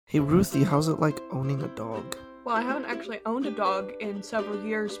Hey Ruthie, how's it like owning a dog? Well, I haven't actually owned a dog in several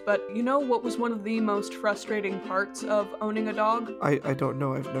years, but you know what was one of the most frustrating parts of owning a dog? I don't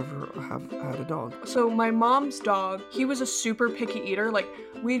know, I've never have had a dog. So my mom's dog, he was a super picky eater. Like,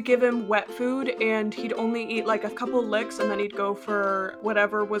 we'd give him wet food and he'd only eat like a couple licks and then he'd go for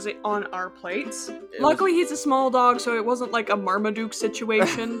whatever was it on our plates. Luckily, he's a small dog, so it wasn't like a Marmaduke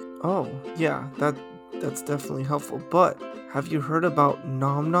situation. Oh, yeah, that's definitely helpful, but have you heard about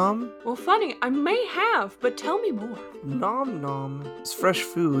Nom Nom? Well, funny, I may have, but tell me more. Nom Nom is fresh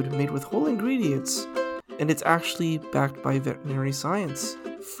food made with whole ingredients, and it's actually backed by veterinary science.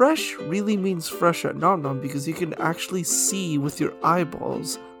 Fresh really means fresh at Nom Nom because you can actually see with your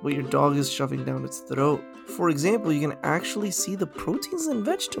eyeballs what your dog is shoving down its throat. For example, you can actually see the proteins in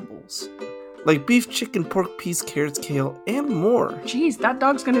vegetables, like beef, chicken, pork, peas, carrots, kale, and more. Jeez, that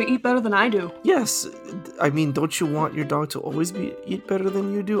dog's gonna eat better than I do. Yes, I mean, don't you want your dog to always eat better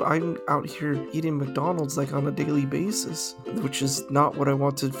than you do? I'm out here eating McDonald's like on a daily basis, which is not what I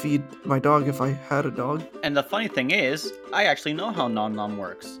want to feed my dog if I had a dog. And the funny thing is, I actually know how Nom Nom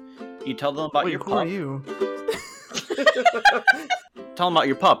works. You tell them about Wait, your who pup. are you? Tell them about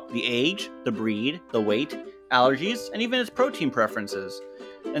your pup, the age, the breed, the weight, allergies, and even its protein preferences.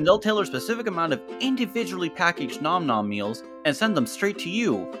 And they'll tailor a specific amount of individually packaged Nom Nom meals and send them straight to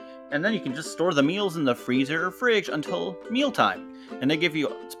you. And then you can just store the meals in the freezer or fridge until mealtime. And they give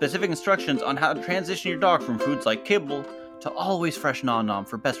you specific instructions on how to transition your dog from foods like kibble to always fresh Nom Nom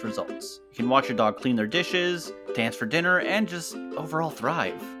for best results. You can watch your dog clean their dishes, dance for dinner, and just overall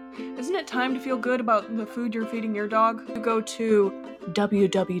thrive. Isn't it time to feel good about the food you're feeding your dog? You go to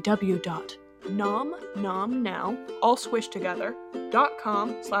www.nomnomnow, all squished together,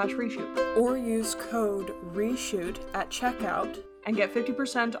 .com/reshoot. Or use code RESHOOT at checkout and get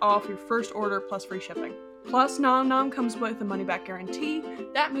 50% off your first order plus free shipping. Plus, Nom Nom comes with a money-back guarantee.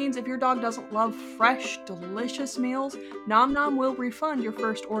 That means if your dog doesn't love fresh, delicious meals, Nom Nom will refund your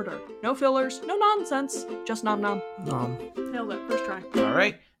first order. No fillers, no nonsense, just Nom Nom. Nom. Nailed it, first try. All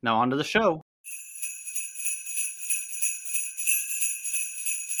right, now on to the show.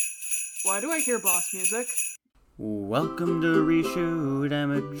 Why do I hear boss music? Welcome to Reshoot,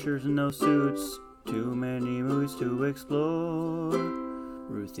 amateurs in no suits, too many movies to explore.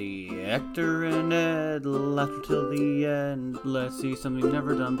 Ruthie, Hector, and Ed, laughter till the end, let's see something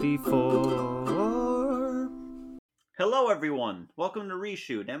never done before. Hello everyone, welcome to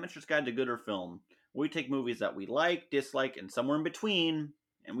Reshoot, Amateur's Guide to Gooder Film. We take movies that we like, dislike, and somewhere in between,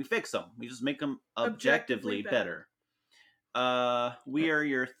 and we fix them. We just make them objectively better. We are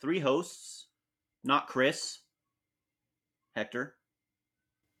your three hosts, not Chris. Hector.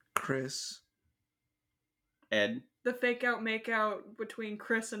 Chris. Ed. The fake out make out between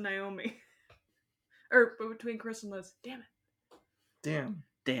Chris and Naomi. Or between Chris and Liz. Damn it.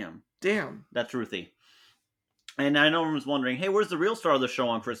 Damn. That's Ruthie. And I know everyone's wondering, hey, where's the real star of the show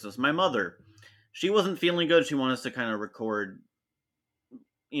on Christmas? My mother. She wasn't feeling good. She wanted us to kind of record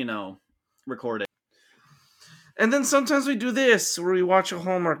it. And then sometimes we do this, where we watch a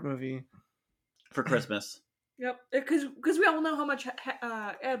Hallmark movie. For Christmas. Yep. Because we all know how much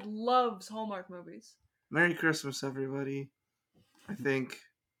Ed loves Hallmark movies. Merry Christmas, everybody. I think.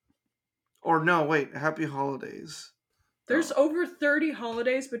 Or no, wait. Happy Holidays. There's over 30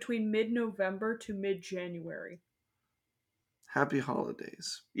 holidays between mid-November to mid-January. Happy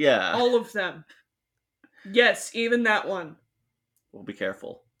Holidays. Yeah. All of them. Yes, even that one. Well, be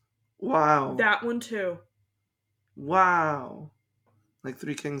careful. Wow. That one too. Wow. Like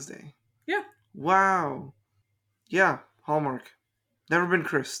Three Kings Day. Yeah. Wow. Yeah, Hallmark. Never Been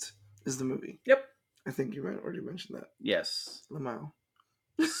Kissed is the movie. Yep. I think you already mentioned that. Yes. Lamau.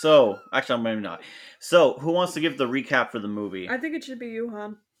 So, actually, maybe not. So, who wants to give the recap for the movie? I think it should be you,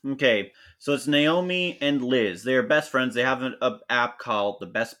 Han. Okay, so it's Naomi and Liz. They are best friends. They have an app called the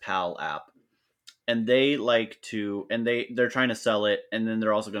Best Pal app. And they they're trying to sell it, and then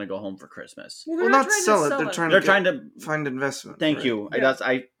they're also going to go home for Christmas. Well, not sell it. They're trying to find investment. Thank you.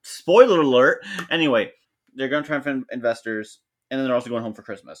 Yeah. Spoiler alert. Anyway, they're going to try and find investors, and then they're also going home for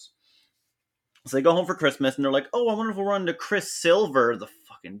Christmas. So they go home for Christmas, and they're like, oh, I wonder if we'll run into Chris Silver, the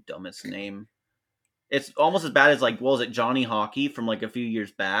fucking dumbest name. It's almost as bad as, like, what was it, Johnny Hockey from, like, a few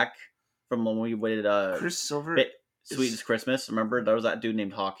years back? From when we waited, Chris Silver? Sweetest Christmas, remember? There was that dude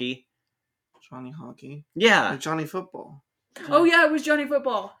named Hockey. Johnny Hockey? Yeah. Like Johnny Football. Oh, yeah, it was Johnny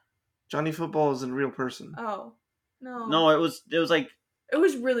Football. Johnny Football is a real person. Oh. No. No, it was like... It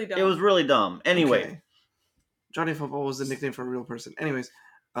was really dumb. It was really dumb. Anyway. Okay. Johnny Football was the nickname for a real person. Anyways,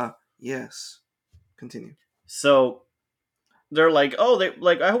 yes. Continue. So, they're like, oh, they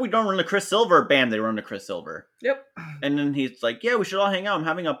like, I hope we don't run to Chris Silver. Bam, they run to Chris Silver. Yep. And then he's like, yeah, we should all hang out. I'm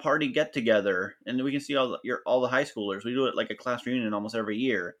having a party get together, and then we can see all the high schoolers. We do it like a class reunion almost every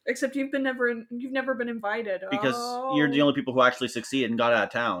year. Except you've never been invited Because you're the only people who actually succeeded and got out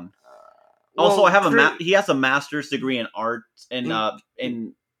of town. Well, Also, I have he has a master's degree in art and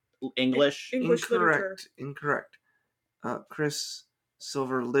in English. literature. Incorrect. Chris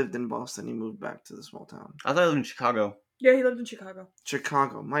Silver lived in Boston. He moved back to the small town. I thought he lived in Chicago. Yeah, he lived in Chicago.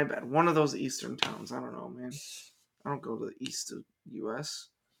 Chicago, my bad. One of those eastern towns. I don't know, man. I don't go to the east of U.S.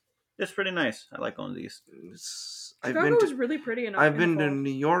 It's pretty nice. I like going to the east. Chicago is really pretty. I've been to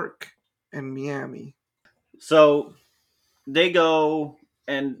New York and Miami. So they go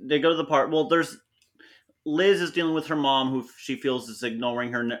to the park. Well, Liz is dealing with her mom, who she feels is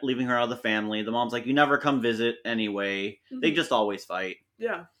ignoring her, leaving her out of the family. The mom's like, you never come visit anyway. Mm-hmm. They just always fight.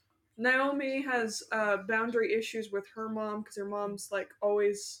 Yeah. Naomi has boundary issues with her mom because her mom's like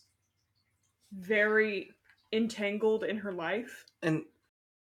always very entangled in her life. And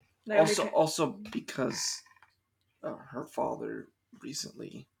also because her father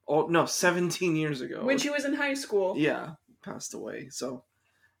recently, 17 years ago. When she was in high school. Yeah, passed away. So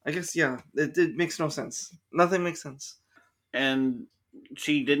I guess, it makes no sense. Nothing makes sense. And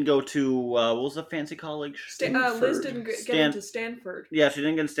she didn't go to, what was the fancy college? Liz didn't get into Stanford. Yeah, she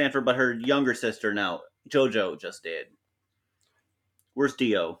didn't get into Stanford, but her younger sister now, JoJo, just did. Where's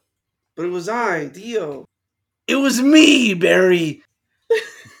Dio? But it was Dio. It was me, Barry!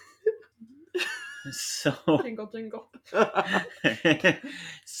 So... Tingle, tingle.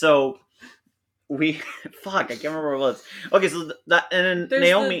 So... I can't remember what it was. Okay, so that, and then there's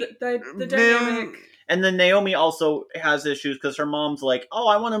Naomi... The dynamic... And then Naomi also has issues because her mom's like, oh,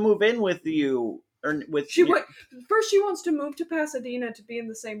 I want to move in with you. First she wants to move to Pasadena to be in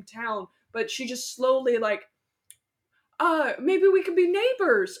the same town, but she just slowly maybe we can be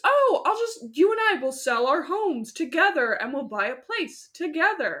neighbors. Oh, you and I will sell our homes together and we'll buy a place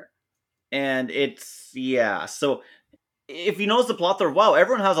together. And so if you notice the plot there, wow,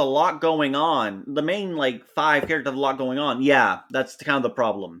 everyone has a lot going on. The main, 5 characters have a lot going on. Yeah, that's kind of the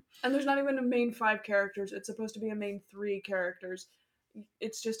problem. And there's not even a main 5 characters. It's supposed to be a main 3 characters.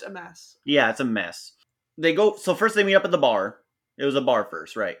 It's just a mess. Yeah, it's a mess. So first they meet up at the bar. It was a bar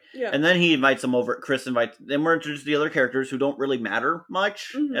first, right? Yeah. And then he invites them over. Then we're introduced to the other characters who don't really matter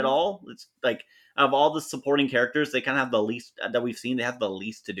much at all. It's like, of all the supporting characters, they kind of have the least, that we've seen, they have the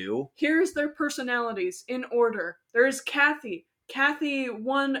least to do. Here's their personalities in order. There's Kathy. Kathy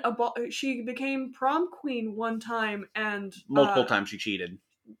won she became prom queen one time and... Multiple times she cheated.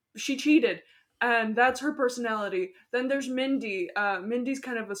 She cheated, and that's her personality. Then there's Mindy. Mindy's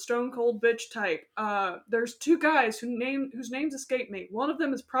kind of a stone cold bitch type. There's 2 guys whose names escape me. One of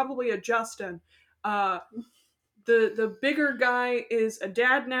them is probably a Justin. The bigger guy is a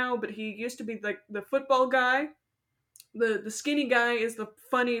dad now, but he used to be the football guy. The skinny guy is the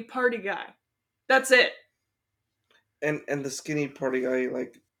funny party guy. That's it. And the skinny party guy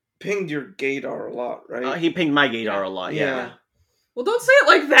pinged your gaydar a lot, right? He pinged my gaydar a lot. Yeah. Well, don't say it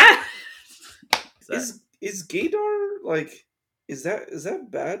like that. Is gaydar is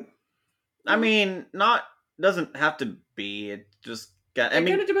that bad? I mean, doesn't have to be. It just got. It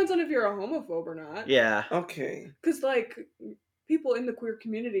kind of depends on if you're a homophobe or not. Yeah. Okay. Because people in the queer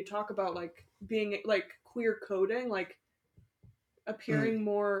community talk about being queer coding, appearing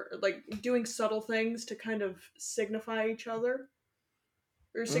more doing subtle things to kind of signify each other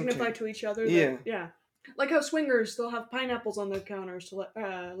or signify to each other. Yeah. Like how swingers, they'll have pineapples on their counters to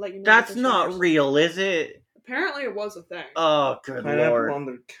let you know. That's not real, is it? Apparently it was a thing. Oh, good Pineapple lord. on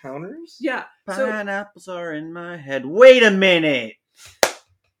their counters? Yeah. Pineapples are in my head. Wait a minute!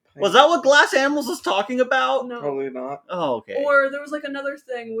 Was that what Glass Animals was talking about? No. Probably not. Oh, okay. Or there was another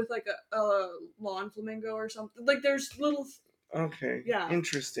thing with a lawn flamingo or something. There's little... Okay. Yeah.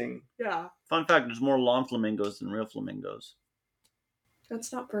 Interesting. Yeah. Fun fact, there's more lawn flamingos than real flamingos.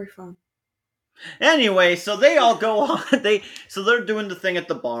 That's not very fun. Anyway, so they all go on. They're doing the thing at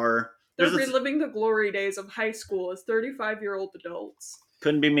the bar. They're reliving the glory days of high school as 35-year-old adults.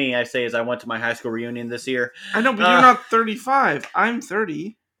 Couldn't be me, I say, as I went to my high school reunion this year. I know, but you're not 35. I'm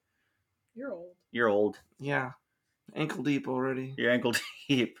 30. You're old. You're old. Yeah. Ankle deep already. You're ankle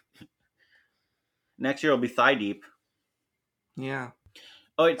deep. Next year will be thigh deep. Yeah.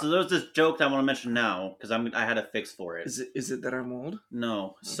 Oh, wait, so there's this joke that I want to mention now, because I had a fix for it. Is it that I'm old? No.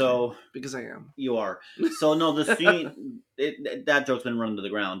 Okay. So... Because I am. You are. So, no, the scene... that joke's been run to the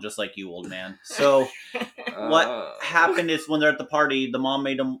ground, just like you, old man. So, what happened is when they're at the party, the mom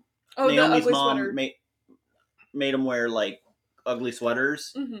made them... Naomi's mom made them wear, ugly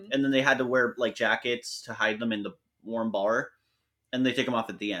sweaters. Mm-hmm. And then they had to wear, jackets to hide them in the warm bar. And they take them off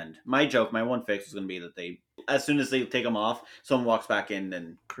at the end. My one fix was going to be that as soon as they take them off, someone walks back in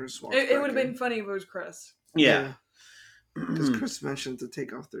and Chris walks It would have been funny if it was Chris. Yeah. Because Chris mentioned to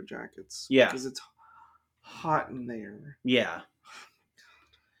take off their jackets. Yeah. Because it's hot in there. Yeah.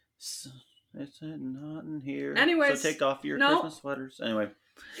 So, it's not in here. Anyways. So take off your Christmas sweaters. Anyway.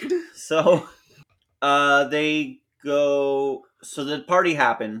 So, they go... So the party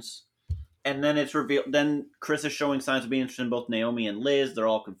happens. And then it's revealed. Then Chris is showing signs of being interested in both Naomi and Liz. They're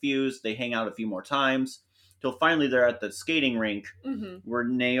all confused. They hang out a few more times. Till finally they're at the skating rink where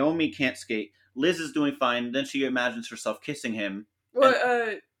Naomi can't skate. Liz is doing fine. Then she imagines herself kissing him.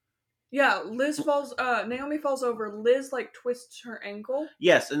 Well, yeah, Naomi falls over. Liz, twists her ankle.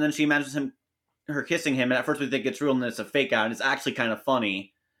 Yes, and then she imagines her kissing him. And at first we think it's real and then it's a fake out. And it's actually kind of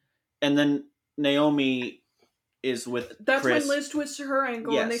funny. And then Naomi is with That's Chris. when Liz twists her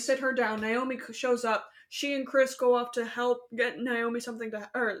ankle and they sit her down. Naomi shows up. She and Chris go off to help get Liz something to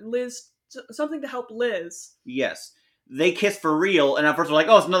help Liz. Yes. They kiss for real, and at first we're like,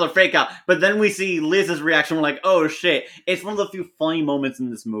 oh, it's another fake out. But then we see Liz's reaction, we're like, oh shit. It's one of the few funny moments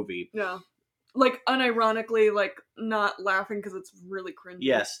in this movie. Yeah. Unironically, not laughing because it's really cringy.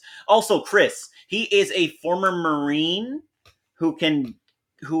 Yes. Also, Chris. He is a former Marine who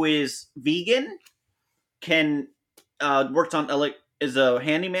is vegan, is a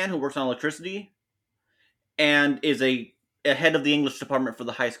handyman who works on electricity, and is a head of the English department for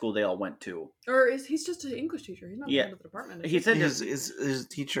the high school they all went to. Or he's just an English teacher. He's not the head of the department. He said his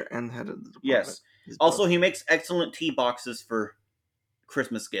teacher and head of the department. Yes. Also, he makes excellent tea boxes for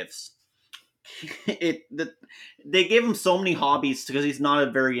Christmas gifts. They gave him so many hobbies because he's not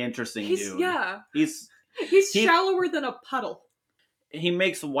a very interesting dude. Yeah. He's shallower than a puddle. He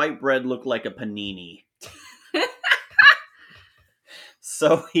makes white bread look like a panini.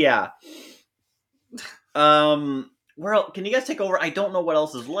 So, yeah. Well, can you guys take over? I don't know what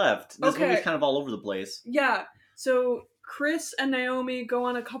else is left. This movie's kind of all over the place. Yeah. So Chris and Naomi go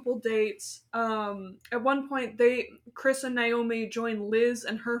on a couple dates. At one point, Chris and Naomi join Liz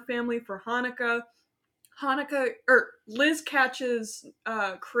and her family for Hanukkah. Liz catches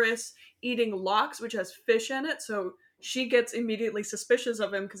Chris eating lox, which has fish in it, so she gets immediately suspicious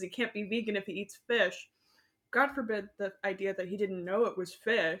of him because he can't be vegan if he eats fish. God forbid the idea that he didn't know it was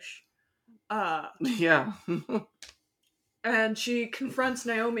fish. Yeah. And she confronts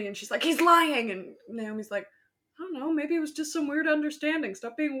Naomi and she's like, he's lying! And Naomi's like, I don't know, maybe it was just some weird understanding.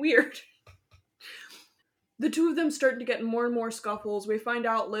 Stop being weird. The two of them start to get in more and more scuffles. We find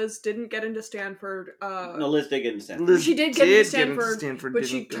out Liz didn't get into Stanford. No, Liz did get into Stanford. She did get into Stanford, but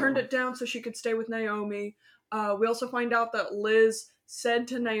she turned it down so she could stay with Naomi. We also find out that Liz said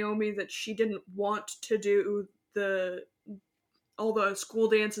to Naomi that she didn't want to do all the school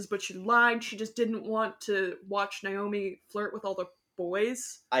dances, but she lied. She just didn't want to watch Naomi flirt with all the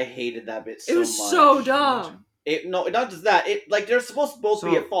boys. I hated that bit so much. It was so dumb. Not just that. They're supposed to both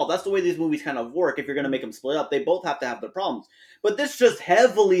be at fault. That's the way these movies kind of work. If you're going to make them split up, they both have to have their problems. But this just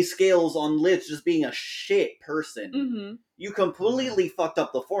heavily scales on Liz just being a shit person. Mm-hmm. You completely fucked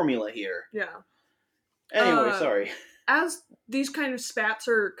up the formula here. Yeah. Anyway, sorry. As these kind of spats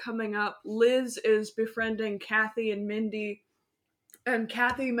are coming up, Liz is befriending Kathy and Mindy. And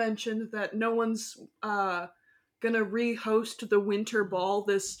Kathy mentioned that no one's gonna re-host the Winter Ball,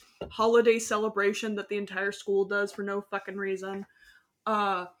 this holiday celebration that the entire school does for no fucking reason.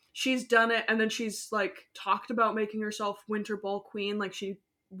 She's done it, and then she's talked about making herself Winter Ball queen, like she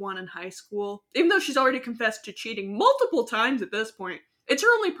won in high school, even though she's already confessed to cheating multiple times at this point. It's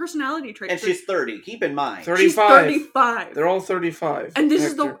her only personality trait. And she's 30. Keep in mind, 35. She's 35. They're all 35. And this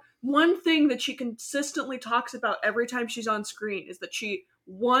is the one thing that she consistently talks about every time she's on screen, is that she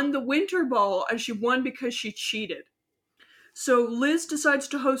won the Winter Ball, and she won because she cheated. So Liz decides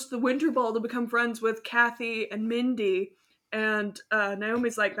to host the Winter Ball to become friends with Kathy and Mindy, and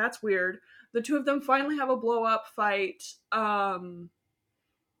Naomi's like, that's weird. The two of them finally have a blow-up fight, because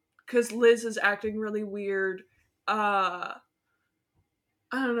Liz is acting really weird. I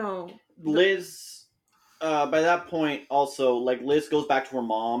don't know. Liz, by that point, also, Liz goes back to her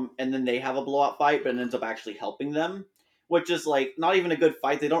mom, and then they have a blowout fight, but it ends up actually helping them. Which is, not even a good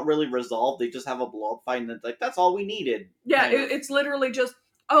fight. They don't really resolve. They just have a blow-up fight, and it's that's all we needed. Yeah, it's literally just,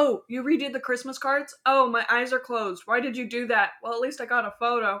 oh, you redid the Christmas cards? Oh, my eyes are closed. Why did you do that? Well, at least I got a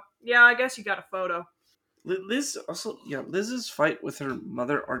photo. Yeah, I guess you got a photo. Liz's fight with her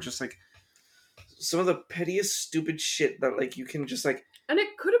mother are just, some of the pettiest, stupid shit that, you can just, And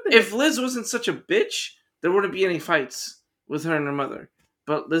it could have been... If Liz wasn't such a bitch, there wouldn't be any fights with her and her mother.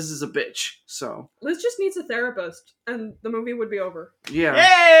 but Liz is a bitch, so Liz just needs a therapist, and the movie would be over. yeah.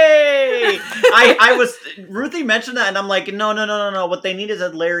 Yay! I was Ruthie mentioned that, and I'm like, no. What they need is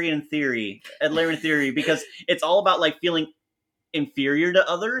Adlarian theory, because it's all about like feeling inferior to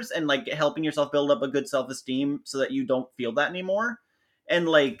others and like helping yourself build up a good self-esteem so that you don't feel that anymore. And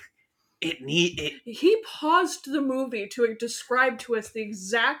like He paused the movie to describe to us the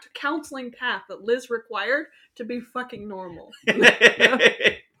exact counseling path that Liz required to be fucking normal.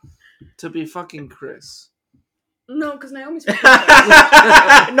 To be fucking Chris. No, because Naomi's No,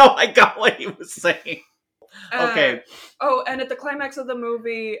 I got what he was saying. Okay. Oh, and at the climax of the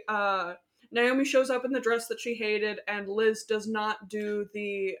movie, Naomi shows up in the dress that she hated, and Liz does not do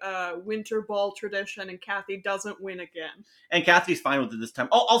the winter ball tradition, and Kathy doesn't win again. And Kathy's fine with it this time.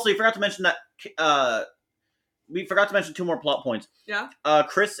 Oh, also, you forgot to mention that we forgot to mention 2 more plot points. Yeah?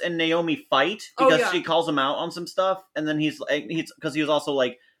 Chris and Naomi fight because she calls him out on some stuff, and then he's because he was also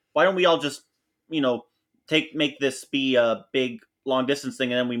like, why don't we all just, make this be a big long distance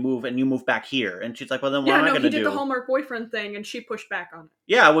thing, and then we move, and you move back here. And she's like, well, then what am I going to do? He did the Hallmark boyfriend thing, and she pushed back on it.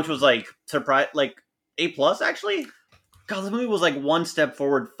 Yeah, which was like surprise, like A+, actually. God, the movie was like 1 step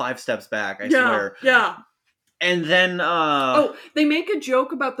forward, 5 steps back, I swear. Yeah. And then, they make a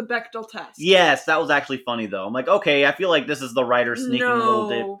joke about the Bechdel test. Yes, that was actually funny, though. I'm like, okay, I feel like this is the writer sneaking a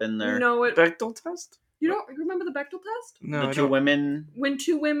little dip in there. No, Bechdel test? You don't remember the Bechdel test? No, the 2 women. When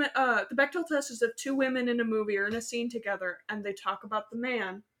 2 women, the Bechdel test is if 2 women in a movie are in a scene together and they talk about the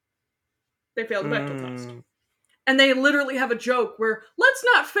man, they fail the Bechdel test. And they literally have a joke where, let's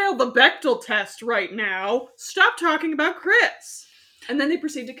not fail the Bechdel test right now. Stop talking about Chris. And then they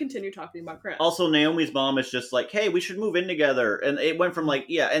proceed to continue talking about Chris. Also, Naomi's mom is just like, hey, we should move in together. And it went from like,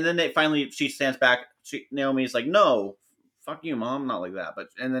 yeah, and then she stands back. Naomi's like, no, fuck you, mom, not like that.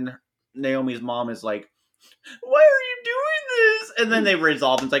 And then Naomi's mom is like, why are you doing this? And then they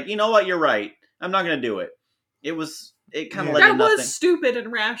resolve and it's like, you know what, you're right. I'm not going to do it. It kind of led to nothing. That was stupid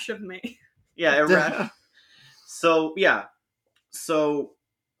and rash of me. Yeah, So, yeah. So,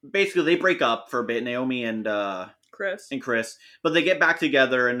 basically, they break up for a bit, Naomi and Chris. But they get back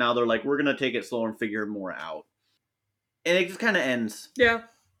together, and now they're like, we're going to take it slow and figure more out. And it just kind of ends. Yeah.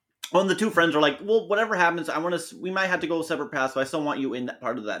 And the 2 friends are like, well, whatever happens, we might have to go separate paths, but I still want you in that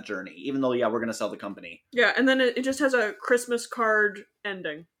part of that journey, even though, we're going to sell the company. Yeah, and then it just has a Christmas card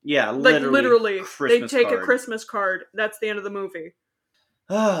ending. Yeah, literally. Christmas they take card. A Christmas card. That's the end of the movie.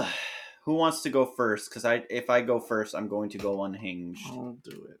 Who wants to go first? Because if I go first, I'm going to go unhinged. I'll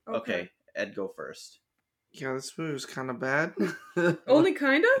do it. Okay, Ed, go first. Yeah, this movie was kind of bad. Only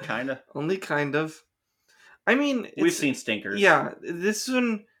kind of? Kind of. Only kind of. I mean, we've seen stinkers. Yeah, this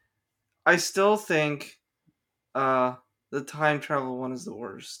one, I still think the time travel one is the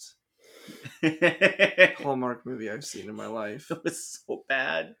worst Hallmark movie I've seen in my life. It was so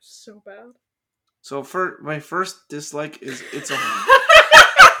bad. So bad. So for my first dislike is it's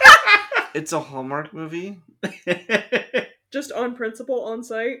a Hallmark movie. Just on principle, on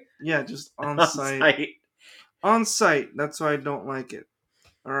site? Yeah, just on site. On site. That's why I don't like it.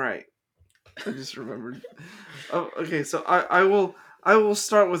 All right. I just remembered. Oh, okay, so I will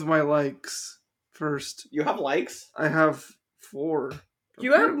start with my likes first. You have likes? I have 4.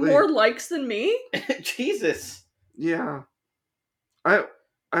 You have more likes than me? Jesus. Yeah. I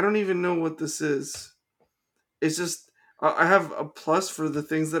don't even know what this is. It's just I have a plus for the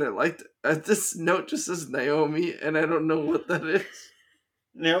things that I liked. This note just says Naomi, and I don't know what that is.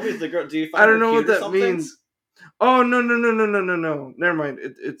 Naomi's the girl. Do you find I don't know what that something? means. Oh no! Never mind.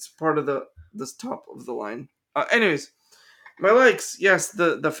 It's part of this top of the line. Anyways, my likes. Yes,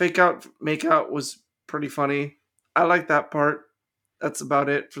 the fake out make out was pretty funny. I like that part. That's about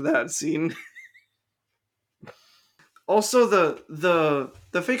it for that scene. Also, the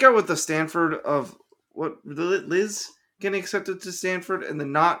fake out with the Stanford of what Liz getting accepted to Stanford and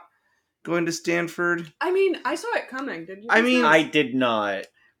then not going to Stanford. I mean, I saw it coming. Did you? I did not.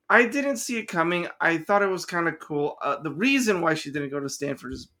 I didn't see it coming. I thought it was kind of cool. The reason why she didn't go to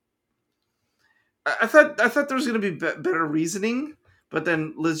Stanford is I thought there was going to be better reasoning, but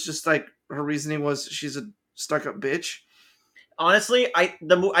then Liz just like her reasoning was she's a stuck-up bitch. Honestly, I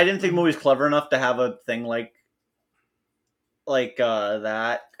didn't think the movie was clever enough to have a thing like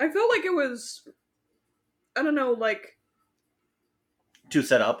that. I felt like it was, I don't know, like too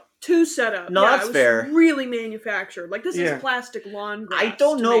set up. No, that's fair. Really manufactured. Like, this is plastic lawn grass. I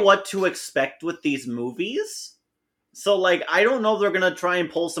don't know what to expect with these movies. So, like, I don't know if they're going to try and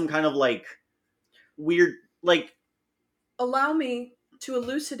pull some kind of, like, weird, like... Allow me to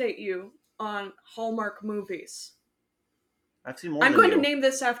elucidate you on Hallmark movies. I've seen more I'm going to name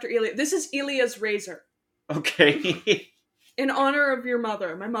this after Elia. This is Elia's razor. Okay. In honor of your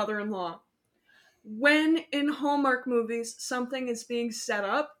mother, my mother-in-law, when in Hallmark movies something is being set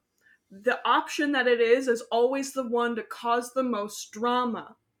up, the option that it is always the one to cause the most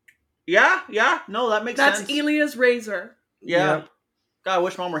drama. Yeah, no, that makes sense. That's Elia's razor. Yeah. Yep. God, I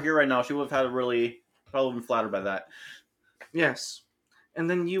wish Mom were here right now. She would have had probably been flattered by that. Yes. And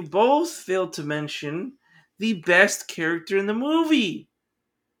then you both failed to mention the best character in the movie.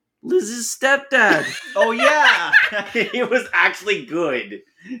 Liz's stepdad. Oh yeah, it was actually good.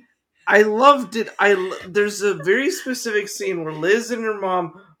 I loved it. There's a very specific scene where Liz and her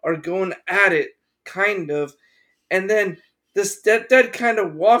mom are going at it, kind of, and then the stepdad kind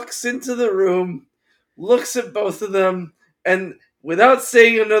of walks into the room, looks at both of them, and without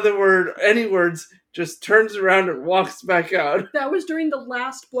saying any words, just turns around and walks back out. That was during the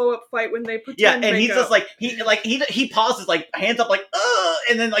last blow-up fight when they pretend. Yeah, and makeup. he's just like he pauses, like hands up, like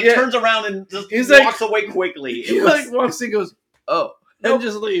and then turns around and just walks away quickly. He walks and goes, "Oh," and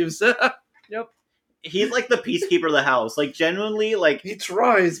just leaves. Yep. He's like the peacekeeper of the house. Like genuinely, like he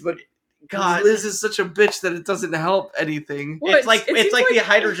tries, but God, Liz is such a bitch that it doesn't help anything. Well, it's like the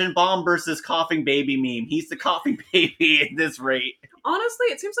hydrogen bomb versus coughing baby meme. He's the coughing baby at this rate. Honestly,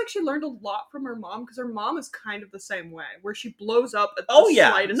 it seems like she learned a lot from her mom, because her mom is kind of the same way, where she blows up at the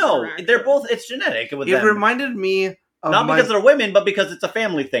slightest interaction. They're both. It's genetic with them. It reminded me of not because they're women, but because it's a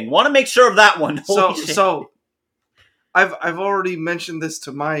family thing. Want to make sure of that one. So, I've already mentioned this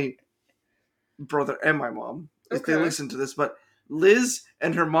to my brother and my mom if they listen to this, but Liz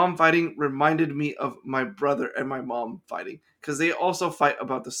and her mom fighting reminded me of my brother and my mom fighting, because they also fight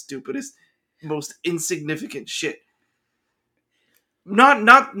about the stupidest, most insignificant shit.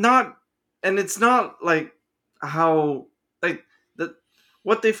 Not, and it's not like how, like,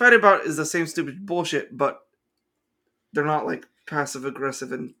 what they fight about is the same stupid bullshit, but they're not like passive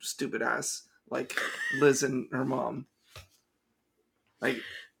aggressive and stupid ass like Liz and her mom. Like,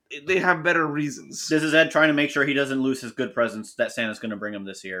 they have better reasons. This is Ed trying to make sure he doesn't lose his good presents that Santa's going to bring him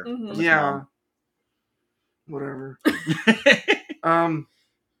this year. Mm-hmm. Yeah. Whatever.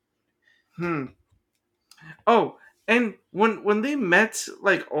 Oh, and when they met,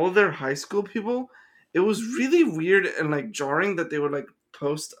 like, all their high school people, it was really weird and, like, jarring that they would, like,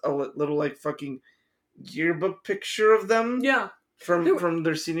 post a little, like, fucking yearbook picture of them. Yeah. From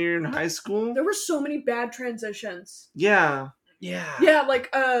their senior year in high school. There were so many bad transitions. Yeah. Yeah,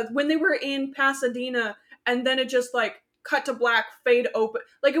 like, when they were in Pasadena, and then it just, like, cut to black, fade open.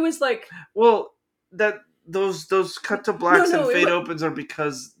 Like, it was, like... Well, those cut to blacks and fade opens are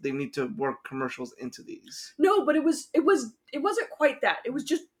because they need to work commercials into these. No, but it wasn't quite that. It was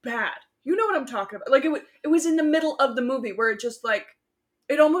just bad. You know what I'm talking about. Like, it was in the middle of the movie where it just, like...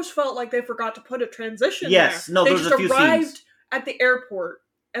 It almost felt like they forgot to put a transition there. No, there's a few scenes. They just arrived at the airport,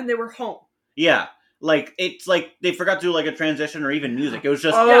 and they were home. Yeah. Like, it's like they forgot to do, like, a transition or even music. It was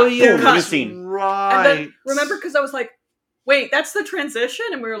just, boom, new scene. Right. And then, remember, because I was like, wait, that's the transition?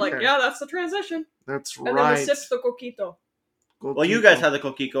 And we were like, yeah, that's the transition. That's right. And then we sipped the coquito. Well, you guys had the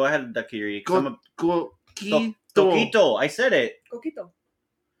coquito. I had the daiquiri. Coquito. I said it. Coquito.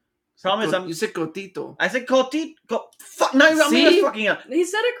 You said cotito. I said cotito. Fuck, no, I'm fucking up. He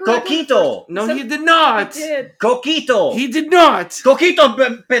said it correctly. Coquito. No, he did not. He did. Coquito. He did not.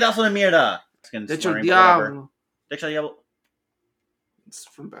 Coquito, pedazo de mierda. De hecho, diablo. De hecho, diablo. It's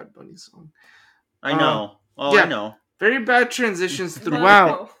from Bad Bunny's song. I know. I know. Very bad transitions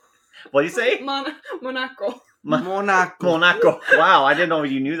throughout. What do you say? Monaco. Monaco. Wow, I didn't know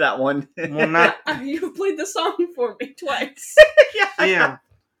you knew that one. Monaco. You played the song for me twice. Yeah.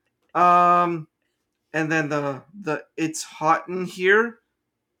 And then the it's hot in here.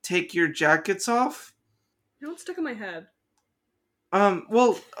 Take your jackets off. Now it's stuck in my head.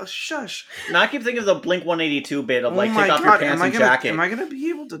 Well, shush. Now I keep thinking of the Blink 182 bit of like, take off your pants and jacket. Am I gonna be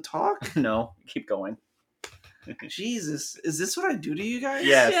able to talk? No, keep going. Jesus, is this what I do to you guys?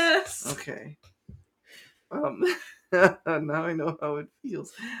 Yes. Okay. Now I know how it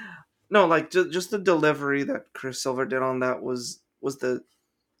feels. No, like just the delivery that Chris Silver did on that was the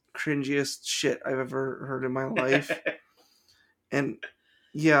cringiest shit I've ever heard in my life. And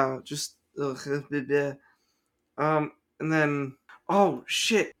yeah, just and then oh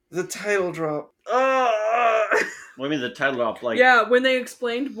shit, the title drop. What do you mean the title drop? Like, yeah, when they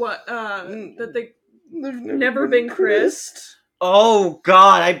explained what that they never been Chris. Oh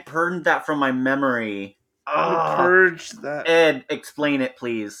god, I burned that from my memory. I purged that. Ed, explain it,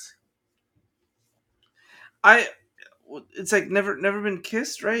 please. It's like never been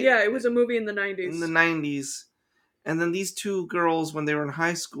kissed, right? Yeah, it was a movie in the 90s. In the 90s. And then these two girls, when they were in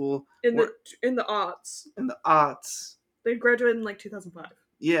high school... In the aughts. In the aughts. They graduated in, like, 2005.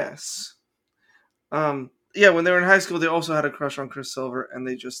 Yes. yeah, when they were in high school, they also had a crush on Chris Silver, and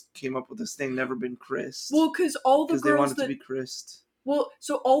they just came up with this thing, never been Chris'd. Well, because all the because they girls wanted that to be Chris'd. well,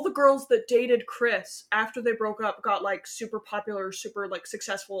 so all the girls that dated Chris after they broke up got like super popular, super like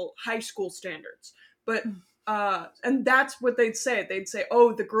successful high school standards. But and that's what they'd say. They'd say,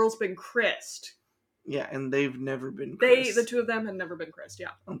 "Oh, the girl's been Chris'd." Yeah, and they've never been The Chris'd. two of them had never been Chris'd.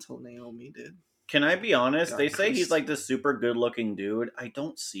 Yeah. Until Naomi did. Can I be honest? Got They say he's Chris'd. like this super good-looking dude. I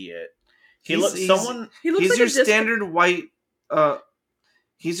don't see it. He He's- looks he's- someone. He looks He's like your a disco- standard white.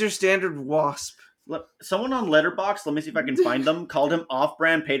 He's your standard wasp. Someone on Letterboxd, let me see if I can find them, called him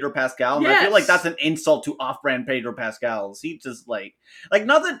off-brand Pedro Pascal, and I feel Yes. like that's an insult to off-brand Pedro Pascal. He just like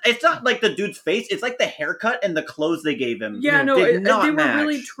nothing. It's not like the dude's face; it's like the haircut and the clothes they gave him. Yeah, no, did not they were match.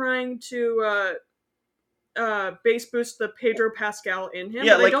 really trying to bass boost the Pedro Pascal in him.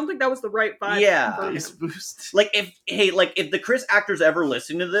 Yeah, but like- I don't think that was the right vibe. Yeah. for him. Face boost. Like if the Chris actor's ever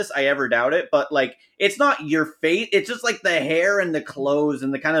listening to this, I ever doubt it. But like, it's not your face; it's just like the hair and the clothes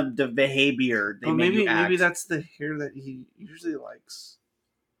and the kind of the behavior they But made you act. maybe that's the hair that he usually likes.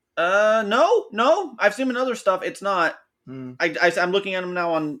 No, I've seen him in other stuff. It's not. Hmm. I'm looking at him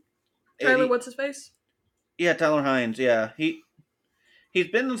now on. Tyler, what's his face? Yeah, Tyler Hines. Yeah, he's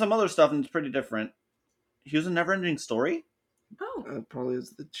been in some other stuff and it's pretty different. He was in Neverending Story. Oh, Probably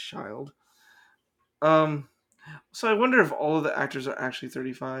as the child. So I wonder if all of the actors are actually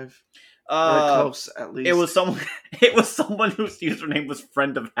 35. Or close, at least. It was someone. It was someone whose username was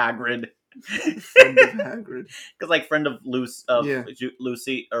friend of Hagrid. Friend of Hagrid. Because like friend of Yeah.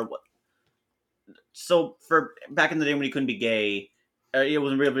 Lucy or what? So for back in the day when you couldn't be gay, it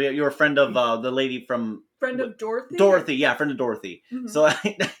wasn't really. You were a friend of the lady from friend of Dorothy. Dorothy. Yeah, friend of Dorothy. Mhm. So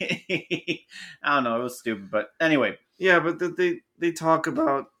I don't know. It was stupid, but anyway. Yeah, but they talk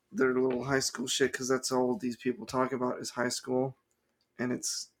about their little high school shit because that's all these people talk about is high school, and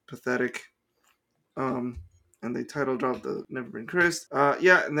it's pathetic. And they title dropped the Never Been Chris'd.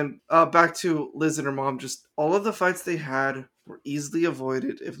 Yeah, and then back to Liz and her mom. Just all of the fights they had were easily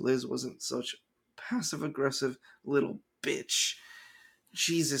avoided if Liz wasn't such passive aggressive little bitch.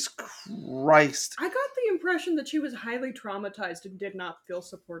 Jesus Christ. I got the impression that she was highly traumatized and did not feel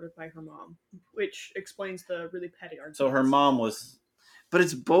supported by her mom, which explains the really petty arguments. So her mom was But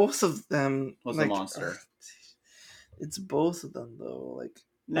it's both of them. Was a monster. It's both of them though. Like I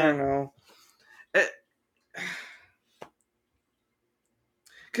Nah. don't know.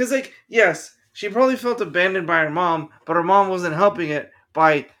 Because like yes, she probably felt abandoned by her mom, but her mom wasn't helping it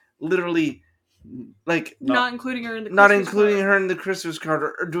by literally like not including her in the not Christmas including card. her in the Christmas card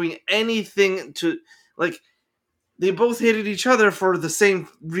or doing anything to like. They both hated each other for the same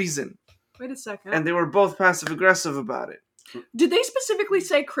reason, Wait a second. and they were both passive aggressive about it. Did they specifically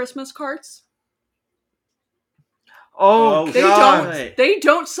say Christmas cards? Oh, Oh, They God. Right. They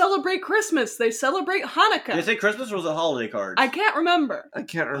don't celebrate Christmas. They celebrate Hanukkah. Did they say Christmas or was it holiday cards? I can't remember. I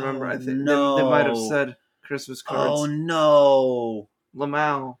can't remember. Oh, I think they no. might have said Christmas cards. Oh no.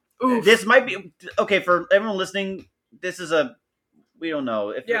 Lamau. Oof. This might be okay for everyone listening. This is we don't know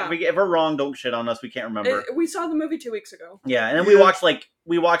if Yeah. if we're wrong. Don't shit on us. We can't remember. We saw the movie 2 weeks ago. Yeah, and then Yeah.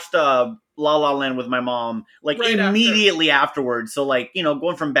 we watched La La Land with my mom like Right after. immediately afterwards. So like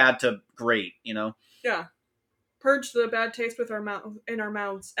going from bad to great. Yeah. Purge the bad taste with in our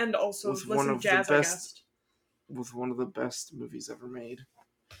mouths, and also With one listen to of the jazz, best- With one of the best movies ever made.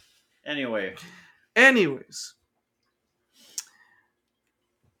 Anyway, Anyways.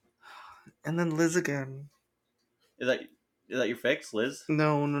 And then Liz again. is that your fix, Liz?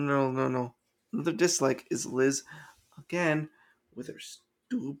 No. Another dislike is Liz again with her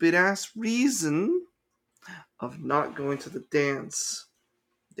stupid ass reason of not going to the dances.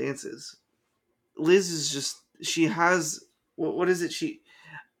 Liz is just she has what is it?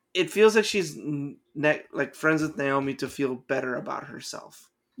 It feels like she's like friends with Naomi to feel better about herself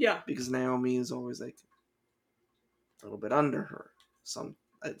Yeah. because Naomi is always like a little bit under her.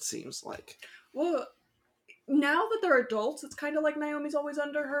 It seems like. Well, now that they're adults, it's kind of like Naomi's always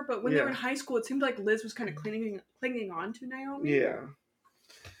under her. But when they were in Yeah. high school, it seemed like Liz was kind of clinging on to Naomi. Yeah.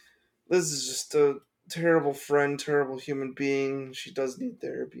 Liz is just a terrible friend, terrible human being. She does need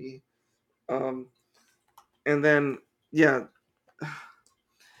therapy. And then yeah.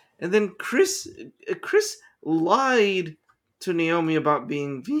 And then Chris lied to Naomi about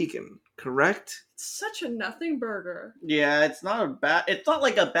being vegan, correct? It's such a nothing burger. Yeah, it's not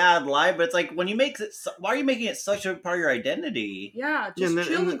like a bad lie, but it's like when you make it. Why are you making it such a part of your identity? Yeah, Yeah, just and then-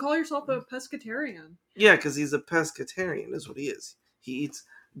 chill and and then- call yourself a pescatarian. Yeah, because he's a pescatarian, is what he is. He eats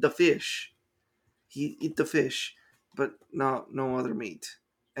the fish. He eat the fish, but no other meat.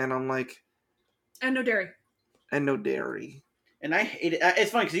 And I'm like, And no dairy. and no dairy. And I hate it.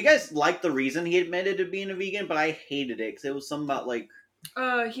 It's funny because you guys liked the reason he admitted to being a vegan, but I hated it because it was something about like.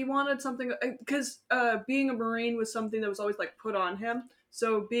 He wanted something because being a Marine was something that was always like put on him.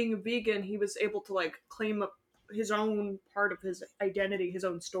 So being a vegan, he was able to like claim his own part of his identity, his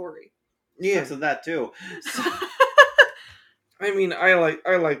own story. Yeah, so that too. So, I mean, I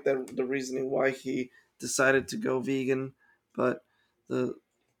like the reasoning why he decided to go vegan, but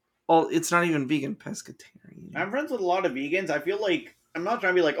it's not even vegan, pescatarian. I'm friends with a lot of vegans. I feel like I'm not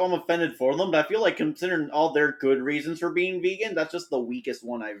trying to be like, oh, I'm offended for them, but I feel like considering all their good reasons for being vegan, that's just the weakest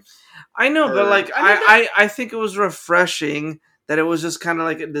one I've. I know, heard. but like I think it was refreshing that it was just kind of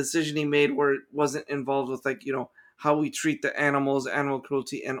like a decision he made where it wasn't involved with like, you know, how we treat the animals, animal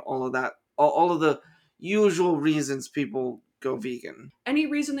cruelty, and all of that, all of the usual reasons people go vegan. Any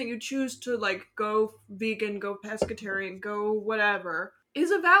reason that you choose to like go vegan, go pescatarian, go whatever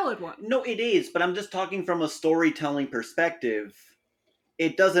is a valid one. No, it is, but I'm just talking from a storytelling perspective.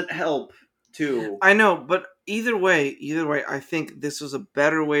 It doesn't help too. I know, but either way, I think this was a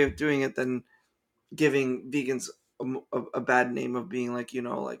better way of doing it than giving vegans a bad name of being like, you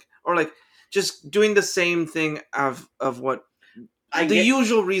know, like, or like just doing the same thing of what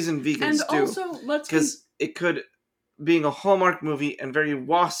usual reason vegans do. And also, because it could, being a Hallmark movie and very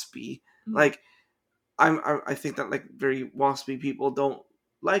waspy, like I think that like very waspy people don't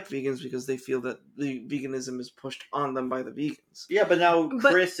like vegans because they feel that the veganism is pushed on them by the vegans. Yeah, but now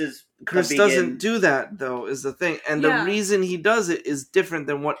Chris doesn't do that though, is the thing, and the reason he does it is different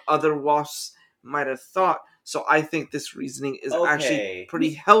than what other wasps might have thought. So I think this reasoning is actually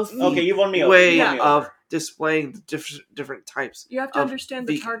pretty healthy. Okay, you won me way of displaying the different types. You have to understand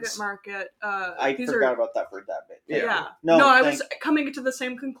the target market. I forgot about that for that bit. Yeah. No, I was coming to the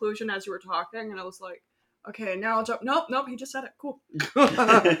same conclusion as you were talking, and I was like, okay, now I'll jump. Nope, he just said it. Cool.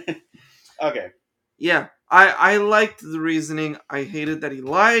 Okay. Yeah, I liked the reasoning. I hated that he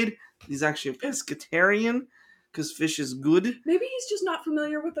lied. He's actually a pescatarian because fish is good. Maybe he's just not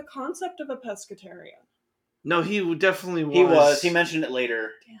familiar with the concept of a pescatarian. No, he definitely was. He was. He mentioned it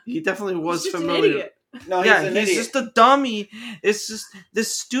later. Damn. He definitely was he's just familiar. An idiot. No, he's just a dummy. It's just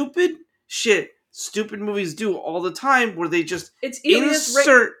this stupid shit stupid movies do all the time where they just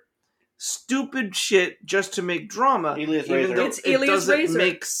insert stupid shit just to make drama. Elias even though it doesn't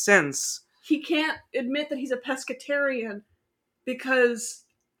make sense. He can't admit that he's a pescatarian because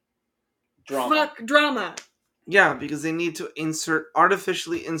fuck drama. Yeah, because they need to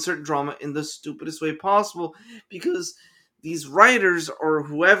artificially insert drama in the stupidest way possible because these writers or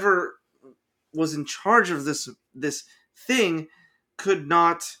whoever was in charge of this thing could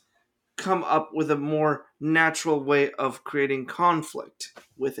not come up with a more natural way of creating conflict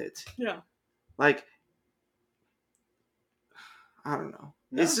with it. Yeah. Like, I don't know.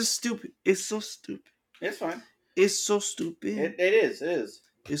 No. It's just stupid. It's so stupid. It's fine. It's so stupid. It is. It is.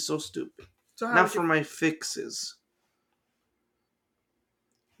 It's so stupid. So not for my fixes.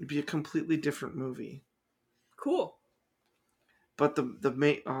 It'd be a completely different movie. Cool. But the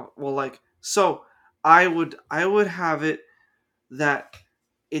main so I would have it that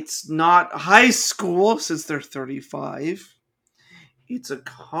it's not high school since they're 35. It's a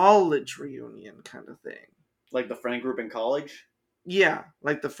college reunion kind of thing. Like the friend group in college? Yeah,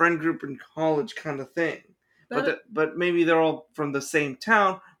 like the friend group in college kind of thing. But maybe they're all from the same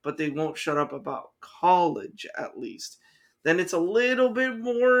town, but they won't shut up about college at least. Then it's a little bit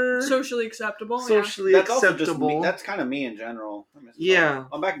more socially acceptable. Acceptable. That's kind of me in general. Yeah.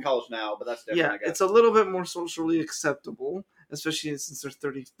 I'm back in college now, but that's different, yeah, I guess. It's a little bit more socially acceptable, especially since they're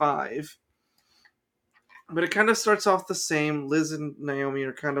 35. But it kind of starts off the same. Liz and Naomi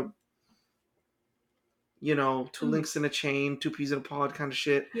are kind of, two links in a chain, two peas in a pod kind of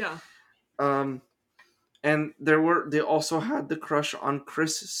shit. Yeah. And they also had the crush on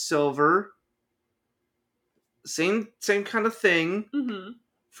Chris Silver. Same kind of thing,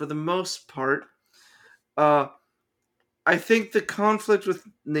 for the most part. I think the conflict with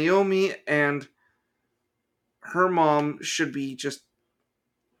Naomi and her mom should be just,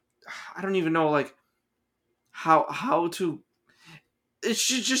 I don't even know, like, how to, it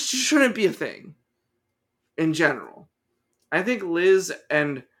shouldn't be a thing, in general. I think Liz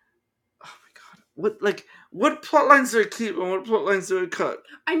and, oh my god, what plot lines do I keep and what plot lines do I cut?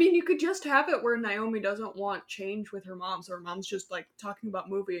 I mean, you could just have it where Naomi doesn't want change with her mom, so her mom's just, like, talking about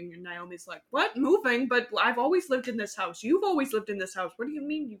moving, and Naomi's like, what? Moving? But I've always lived in this house. You've always lived in this house. What do you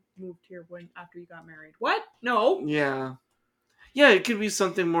mean you moved here after you got married? What? No. Yeah. Yeah, it could be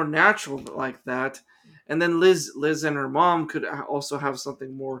something more natural like that. And then Liz and her mom could also have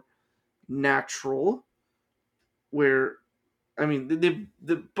something more natural where, I mean,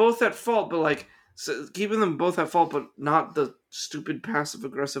 they're both at fault, but, like, So keeping them both at fault, but not the stupid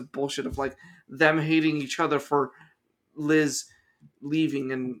passive-aggressive bullshit of, like, them hating each other for Liz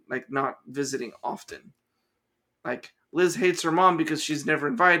leaving and, like, not visiting often. Like, Liz hates her mom because she's never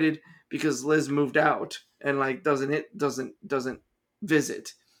invited because Liz moved out and, like, doesn't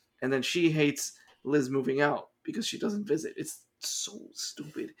visit. And then she hates Liz moving out because she doesn't visit. It's so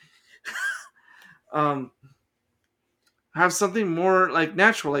stupid. Have something more, like,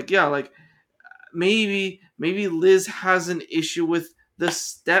 natural. Like, yeah, like, maybe Liz has an issue with the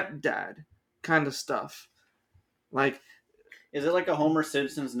stepdad kind of stuff. Like, is it like a Homer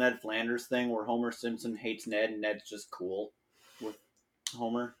Simpson's Ned Flanders thing where Homer Simpson hates Ned and Ned's just cool with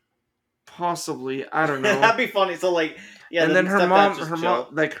Homer? Possibly, I don't know. That'd be funny. So, like, yeah, and then her mom,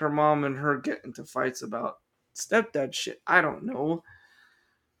 like, her mom and her get into fights about stepdad shit. I don't know.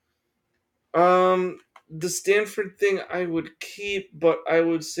 The Stanford thing I would keep, but I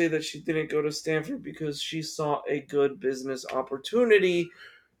would say that she didn't go to Stanford because she saw a good business opportunity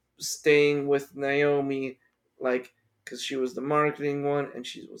staying with Naomi, like, because she was the marketing one and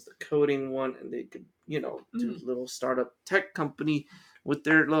she was the coding one, and they could, do a little startup tech company with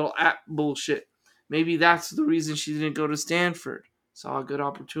their little app bullshit. Maybe that's the reason she didn't go to Stanford. Saw a good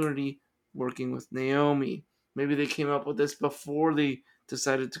opportunity working with Naomi. Maybe they came up with this before they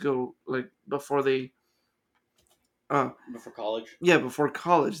decided to go, like, before college? Yeah, before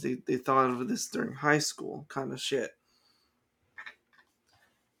college. They thought of this during high school kind of shit.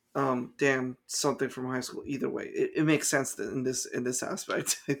 Damn, something from high school. Either way, it makes sense in this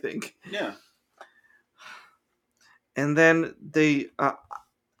aspect, I think. Yeah. And then they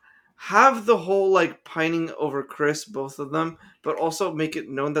have the whole, like, pining over Chris, both of them, but also make it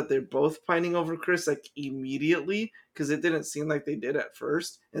known that they're both pining over Chris, like, immediately, because it didn't seem like they did at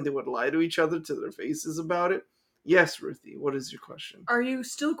first, and they would lie to each other to their faces about it. Yes, Ruthie, what is your question? Are you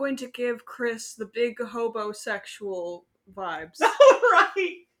still going to give Chris the big hobosexual vibes?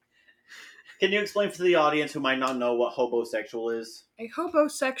 Right! Can you explain for the audience who might not know what hobosexual is? A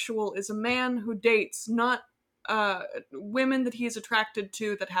hobosexual is a man who dates not women that he is attracted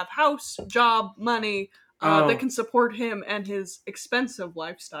to that have house, job, money, that can support him and his expensive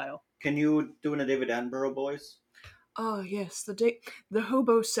lifestyle. Can you do in a David Attenborough voice? Ah, yes, the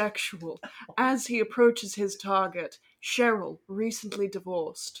hobosexual. As he approaches his target, Cheryl, recently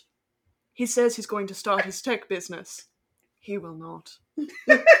divorced. He says he's going to start his tech business. He will not. He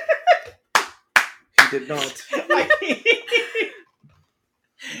did not.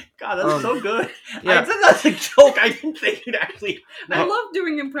 God, that's so good. Yeah. I said that's a joke. I didn't think you'd actually... I love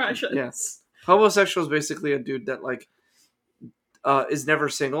doing impressions. Yes. Homosexual is basically a dude that, like, is never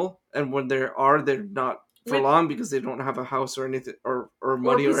single, and when they're not for long because they don't have a house or anything or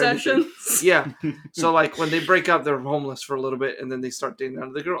money or anything. Yeah. So, like, when they break up, they're homeless for a little bit, and then they start dating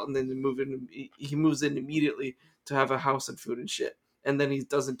another girl, and then they move in. He moves in immediately to have a house and food and shit, and then he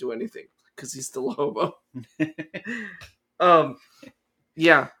doesn't do anything because he's still a hobo.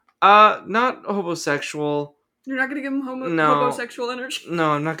 Yeah. Not homosexual. You're not gonna give him homosexual energy?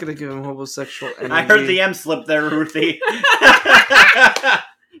 No, I'm not gonna give him homosexual energy. I heard the M slip there, Ruthie.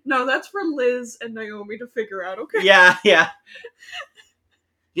 No, that's for Liz and Naomi to figure out, okay? Yeah.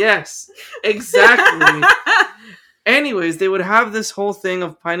 Yes, exactly. Anyways, they would have this whole thing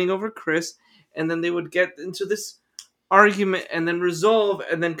of pining over Chris, and then they would get into this argument and then resolve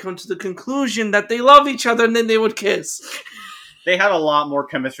and then come to the conclusion that they love each other, and then they would kiss. They had a lot more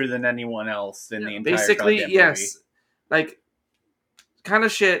chemistry than anyone else in the entire basically, goddamn yes. movie. Like, kind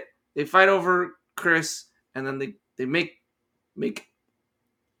of shit. They fight over Chris, and then they make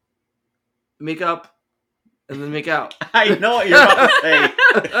up, and then make out. I know what you're about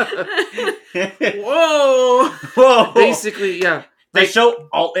to say. Whoa! Basically, yeah. They show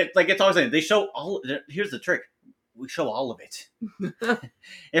all. It's always saying they show all. Here's the trick: we show all of it.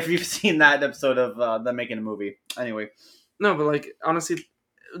 If you've seen that episode of them making a movie, anyway. No, but, like, honestly,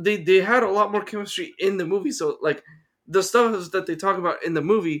 they had a lot more chemistry in the movie. So, like, the stuff that they talk about in the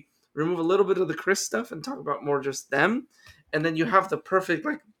movie, remove a little bit of the Chris stuff and talk about more just them, and then you have the perfect,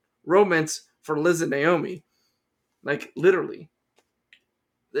 like, romance for Liz and Naomi. Like, literally,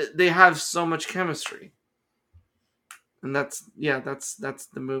 they have so much chemistry, and that's the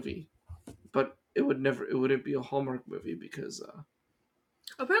movie. But it wouldn't be a Hallmark movie because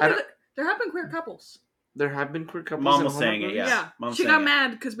apparently there have been queer couples. There have been queer couples. Mom in was saying Hallmark it, movies? yeah. Mom's She saying got it.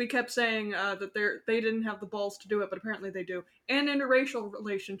 mad because we kept saying that they didn't have the balls to do it, but apparently they do. And interracial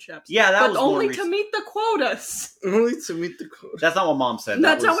relationships. Yeah, that but was only more to meet the quotas. Only to meet the code. That's not what Mom said.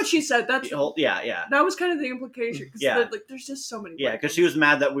 That's not what she said. That's yeah. that was kind of the implication. Cause Yeah. like, there's just so many. Yeah, because she was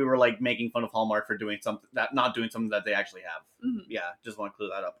mad that we were like making fun of Hallmark for doing something that not doing something that they actually have. Mm-hmm. Yeah, just want to clear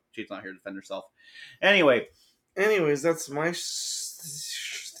that up. She's not here to defend herself. Anyways, that's my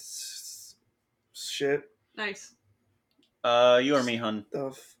shit. Nice. You or me, hun?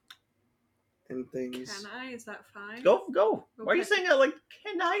 Stuff and things. Can I? Is that fine? Go. Okay. Why are you saying that like,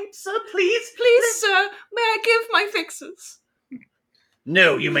 can I, sir, please? Please, sir, may I give my fixes?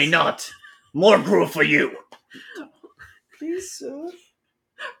 No, you may not. More gruel for you. Please, sir.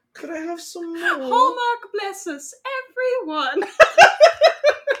 Could I have some more? Hallmark bless us, everyone.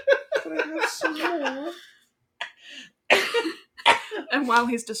 Could I have some more? And while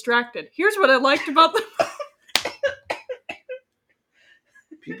he's distracted, here's what I liked about the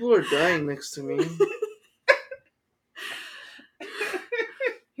People are dying next to me.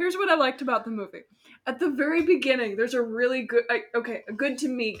 Here's what I liked about the movie. At the very beginning, there's a really good, a good to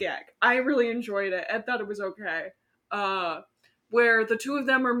me gag. I really enjoyed it. I thought it was okay. Where the two of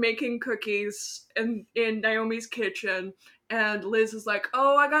them are making cookies in Naomi's kitchen, and Liz is like,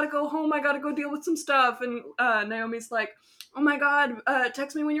 "Oh, I gotta go home. I gotta go deal with some stuff." And Naomi's like, "Oh my God,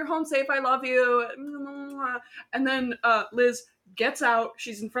 text me when you're home safe. I love you." And then Liz gets out.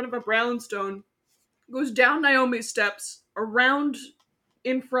 She's in front of a brownstone, goes down Naomi's steps, around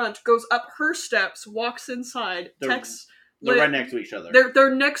in front, goes up her steps, walks inside, texts. They're right next to each other.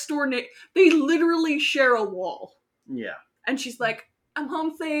 They're next door. They literally share a wall. Yeah. And she's like, "I'm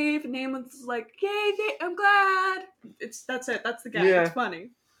home safe." And Naomi's like, "Yay, I'm glad." That's it. That's the gag. Yeah. It's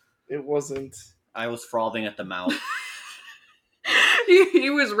funny. It wasn't. I was frothing at the mouth. He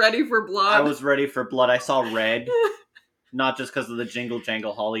was ready for blood. I was ready for blood. I saw red. Not just because of the jingle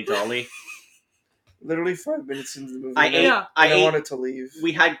jangle holly jolly. Literally 5 minutes into the movie. I wanted to leave.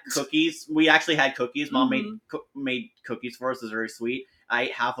 We had cookies. We actually had cookies. Mom Mm-hmm. made cookies for us. It was very sweet. I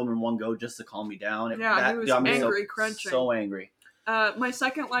ate half of them in one go just to calm me down. He was angry, crunching. So angry. My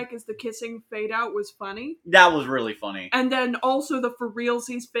second like is the kissing fade out was funny. That was really funny. And then also the for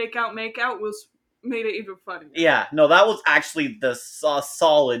realsies fake out make out made it even funnier. Yeah, no, that was actually the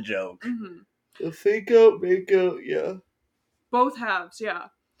solid joke. Mm-hmm. The fake out, make out, yeah. Both halves, yeah.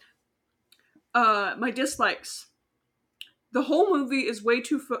 My dislikes. The whole movie is way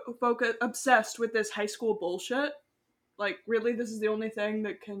too obsessed with this high school bullshit. Like, really, this is the only thing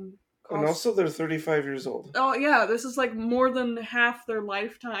that can cause... And also, they're 35 years old. Oh, yeah, this is like more than half their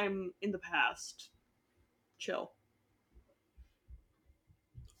lifetime in the past. Chill.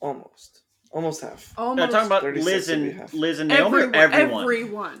 Almost half. They're talking about Liz and Naomi or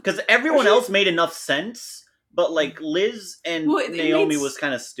everyone? Because everyone else made enough sense, but like Liz and Naomi was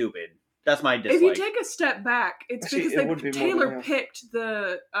kind of stupid. That's my dislike. If you take a step back, it's because Taylor picked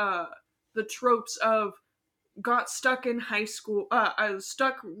the tropes of got stuck in high school,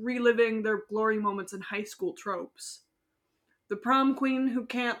 stuck reliving their glory moments in high school tropes. The prom queen who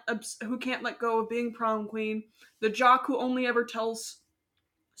can't let go of being prom queen. The jock who only ever tells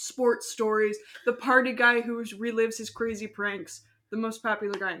sports stories. The party guy who relives his crazy pranks. The most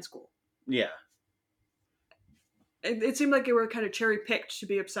popular guy in school. Yeah. It seemed like they were kind of cherry-picked to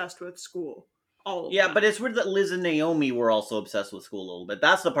be obsessed with school. All of them. But it's weird that Liz and Naomi were also obsessed with school a little bit.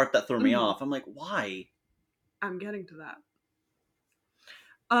 That's the part that threw me off. I'm like, why? I'm getting to that.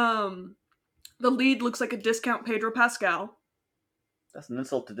 The lead looks like a discount Pedro Pascal. That's an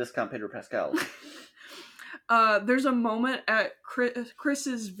insult to discount Pedro Pascal. There's a moment at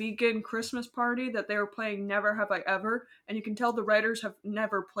Chris's vegan Christmas party that they were playing Never Have I Ever, and you can tell the writers have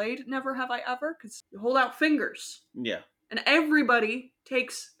never played Never Have I Ever, because you hold out fingers. Yeah. And everybody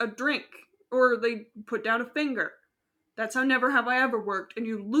takes a drink, or they put down a finger. That's how Never Have I Ever worked, and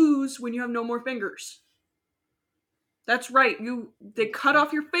you lose when you have no more fingers. That's right, they cut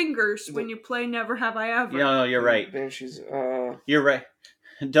off your fingers when you play Never Have I Ever. No, you're right. Banshees, You're right.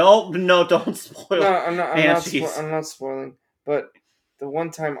 Don't spoil. No, I'm not spoiling. But the one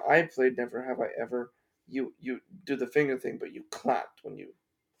time I played Never Have I Ever, you do the finger thing, but you clapped when you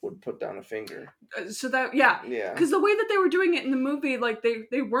would put down a finger. So that, yeah. Because the way that they were doing it in the movie, like,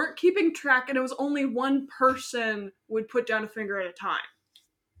 they weren't keeping track, and it was only one person would put down a finger at a time.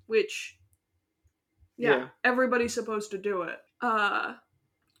 Which, everybody's supposed to do it.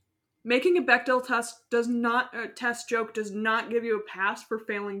 Making a Bechdel test joke does not give you a pass for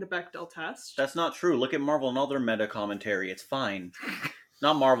failing the Bechdel test. That's not true. Look at Marvel and all their meta commentary. It's fine.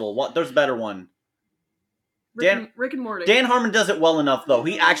 Not Marvel. What? There's a better one. Rick and Morty. Dan Harmon does it well enough, though.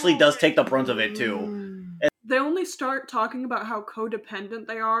 He actually does take the brunt of it, too. they only start talking about how codependent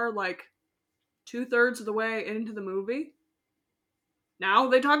they are, like, 2/3 of the way into the movie. Now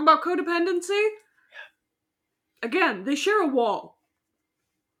they talk about codependency? Again, they share a wall.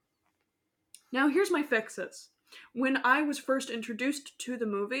 Now here's my fixes. When I was first introduced to the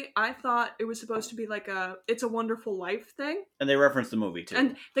movie, I thought it was supposed to be like a It's a Wonderful Life thing. And they reference the movie, too.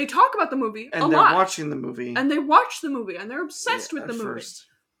 And they talk about the movie and a they're lot. watching the movie. And they watch the movie, and they're obsessed with the movie. First.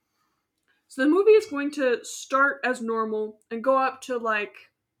 So the movie is going to start as normal and go up to,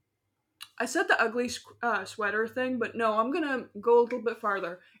 like, I said the ugly sweater thing, but no, I'm going to go a little bit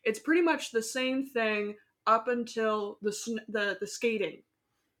farther. It's pretty much the same thing up until the skating,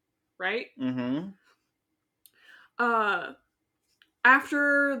 right? Mm-hmm.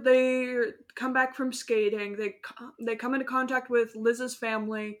 After they come back from skating, they come into contact with Liz's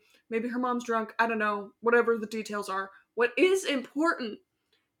family. Maybe her mom's drunk. I don't know. Whatever the details are. What is important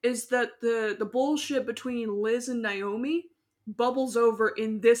is that the bullshit between Liz and Naomi bubbles over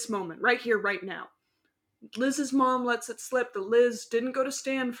in this moment, right here, right now. Liz's mom lets it slip that Liz didn't go to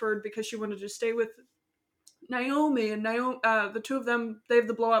Stanford because she wanted to stay with Naomi, and the two of them, they have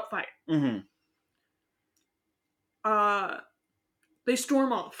the blow-up fight. Mm-hmm. They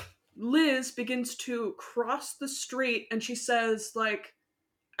storm off. Liz begins to cross the street, and she says, like,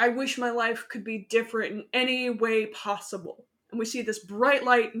 I wish my life could be different in any way possible. And we see this bright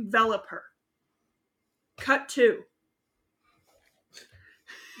light envelop her. Cut 2.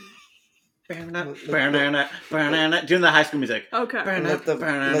 Doing the High School Music. Okay. Let the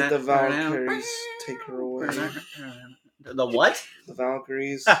Valkyries take her away. The what? The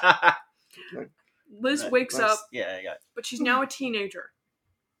Valkyries. Liz wakes up, Yeah. but she's now a teenager.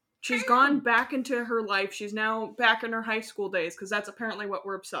 She's gone back into her life. She's now back in her high school days, because that's apparently what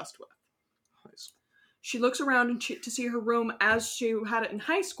we're obsessed with. She looks around to see her room as she had it in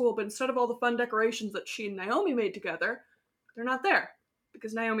high school, but instead of all the fun decorations that she and Naomi made together, they're not there.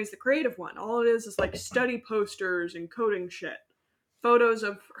 Because Naomi's the creative one. All it is like study posters and coding shit. Photos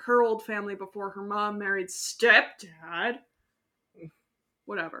of her old family before her mom married stepdad.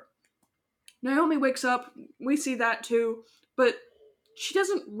 Whatever. Naomi wakes up. We see that too. But she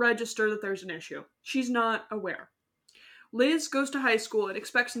doesn't register that there's an issue. She's not aware. Liz goes to high school and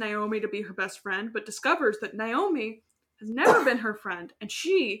expects Naomi to be her best friend, but discovers that Naomi has never been her friend, and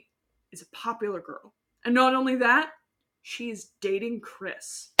she is a popular girl. And not only that, she is dating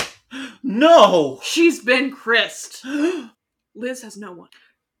Chris. No! She's been Chris'd. Liz has no one.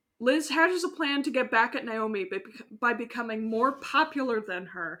 Liz hatches a plan to get back at Naomi by becoming more popular than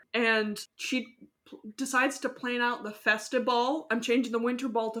her, and she decides to plan out the Festiball. I'm changing the Winter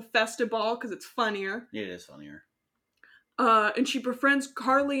Ball to Festiball because it's funnier. It is funnier. And she befriends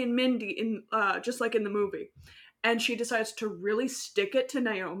Carly and Mindy in just like in the movie. And she decides to really stick it to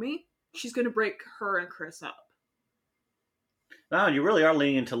Naomi. She's going to break her and Chris up. Wow, you really are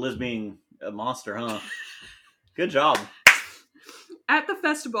leaning into Liz being a monster, huh? Good job. At the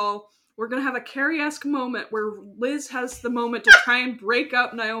festival, we're going to have a Carrie-esque moment where Liz has the moment to try and break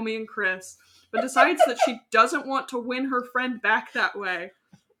up Naomi and Chris, but decides that she doesn't want to win her friend back that way,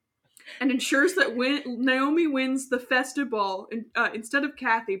 and ensures that Naomi wins the festival instead of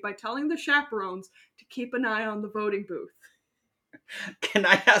Kathy by telling the chaperones to keep an eye on the voting booth. Can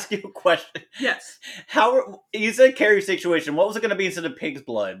I ask you a question? Yes. You said Carrie's situation. What was it going to be instead of pig's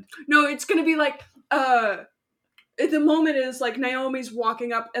blood? No, it's going to be like, the moment is like Naomi's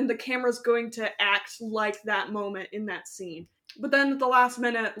walking up and the camera's going to act like that moment in that scene. But then at the last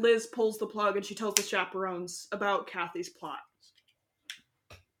minute, Liz pulls the plug and she tells the chaperones about Kathy's plot.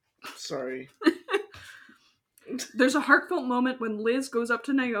 Sorry. There's a heartfelt moment when Liz goes up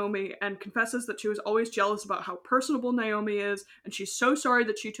to Naomi and confesses that she was always jealous about how personable Naomi is, and she's so sorry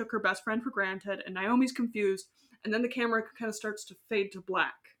that she took her best friend for granted, and Naomi's confused, and then the camera kind of starts to fade to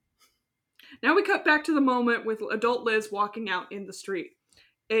black. Now we cut back to the moment with adult Liz walking out in the street.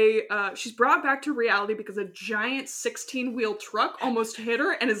 She's brought back to reality because a giant 16-wheel truck almost hit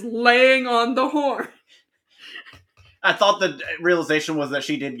her and is laying on the horn. I thought the realization was that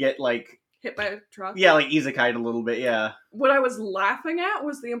she did get, like... hit by a truck? Yeah, like isekai'd a little bit, yeah. What I was laughing at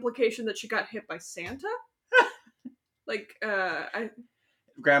was the implication that she got hit by Santa.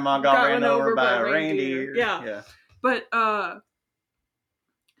 Grandma got ran over by a reindeer. Yeah. But,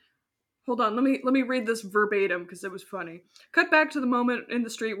 hold on, let me read this verbatim because it was funny. Cut back to the moment in the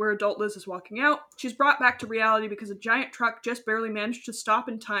street where adult Liz is walking out. She's brought back to reality because a giant truck just barely managed to stop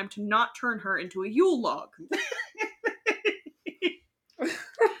in time to not turn her into a Yule log.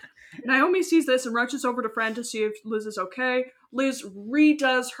 Naomi sees this and rushes over to Fran to see if Liz is okay. Liz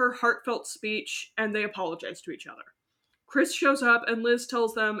redoes her heartfelt speech, and they apologize to each other. Chris shows up and Liz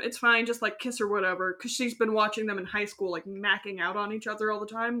tells them it's fine, just like kiss or whatever, because she's been watching them in high school, like macking out on each other all the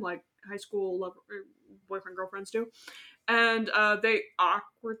time, like high school boyfriend girlfriends do. And they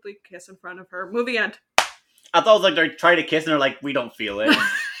awkwardly kiss in front of her. Movie end. I thought it was like they're trying to kiss and they're like, we don't feel it.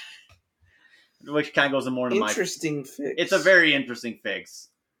 Which kind of goes in more into my... Interesting fix. It's a very interesting fix.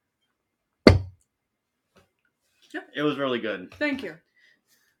 Yep. It was really good. Thank you.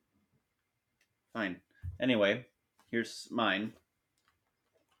 Fine. Anyway, here's mine.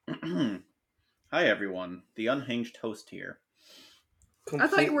 Hi everyone. The unhinged host here. I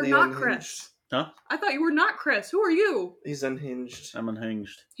thought you were not Chris. Huh? I thought you were not Chris. Who are you? He's unhinged. I'm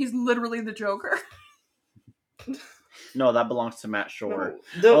unhinged. He's literally the Joker. No, that belongs to Matt Shore.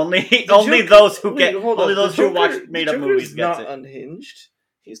 No, only Joker, those who get hold only on, those the who watch Joker- made up Joker's movies gets not it. Unhinged.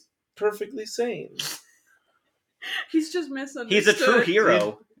 He's perfectly sane. He's just misunderstood. He's a true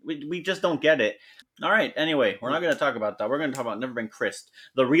hero. We just don't get it. All right. Anyway, we're not going to talk about that. We're going to talk about Never Been Kissed,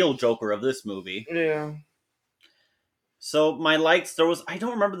 the real Joker of this movie. Yeah. So my likes, I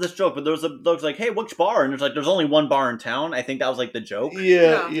don't remember this joke, but there was like, hey, which bar? And there's only one bar in town. I think that was like the joke.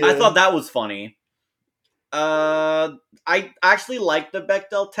 Yeah. I thought that was funny. I actually like the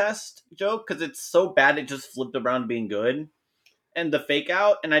Bechdel test joke because it's so bad it just flipped around being good. And the fake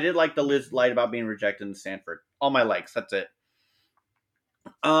out, and I did like the Liz lied about being rejected in Stanford. All my likes, that's it.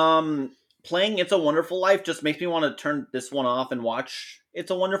 Playing It's a Wonderful Life just makes me want to turn this one off and watch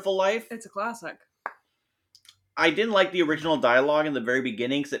It's a Wonderful Life. It's a classic. I didn't like the original dialogue in the very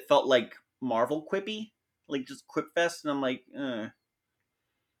beginning because it felt like Marvel quippy, like just quip fest, and I'm like,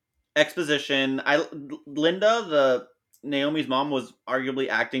 Exposition. Linda, Naomi's mom, was arguably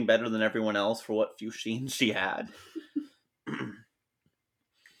acting better than everyone else for what few scenes she had.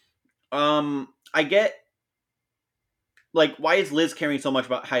 I get, like, why is Liz caring so much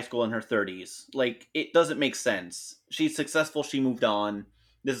about high school in her 30s? Like, it doesn't make sense. She's successful, she moved on.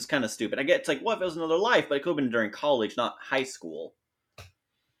 This is kind of stupid. I get it's like, what if it was another life? But it could have been during college, not high school.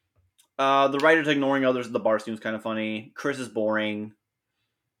 The writers ignoring others in the bar seems kind of funny. Chris is boring.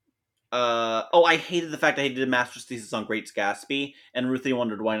 I hated the fact I did a master's thesis on Great Gatsby, and Ruthie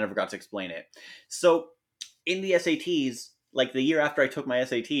wondered why I never got to explain it. So, in the SATs, like the year after I took my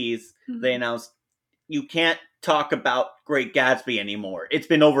SATs, they announced, you can't talk about Great Gatsby anymore. It's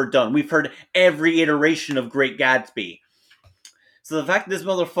been overdone. We've heard every iteration of Great Gatsby. So the fact that this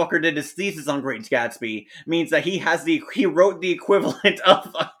motherfucker did his thesis on Great Gatsby means that he wrote the equivalent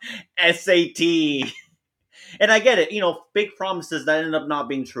of SAT. And I get it, big promises that end up not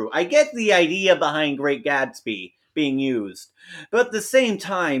being true. I get the idea behind Great Gatsby being used. But at the same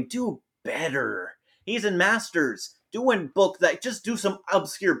time, do better. He's in Masters. Do a book just do some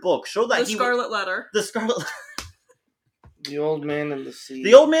obscure book. Show that The Scarlet Letter. The Scarlet The Old Man and the Sea.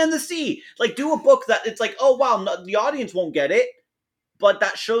 The Old Man and the Sea. Like, do a book that it's like, oh wow, no, the audience won't get it. But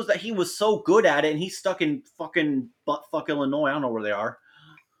that shows that he was so good at it, and he's stuck in fucking buttfuck Illinois. I don't know where they are.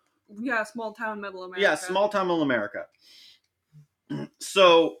 Yeah, small town, middle America. Yeah, small town, middle America.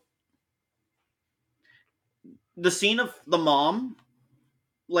 So, the scene of the mom,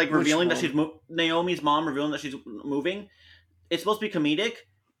 like, revealing that she's Naomi's mom revealing that she's moving, it's supposed to be comedic,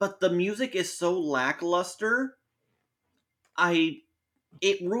 but the music is so lackluster.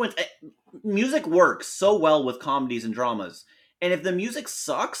 It ruins. Music works so well with comedies and dramas. And if the music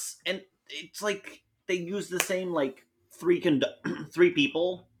sucks, and it's like they use the same like three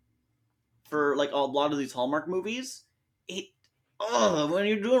people for like a lot of these Hallmark movies, when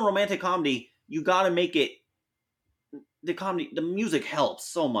you're doing romantic comedy, you gotta make it the music helps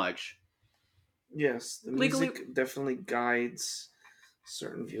so much. Yes, the music definitely guides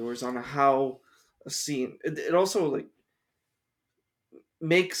certain viewers on how a scene. It also like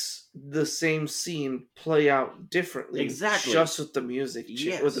makes the same scene play out differently. Exactly. Just with the music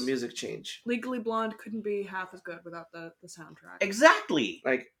with the music change. Legally Blonde couldn't be half as good without the soundtrack. Exactly.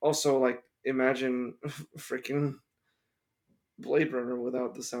 Like, also, like, imagine freaking Blade Runner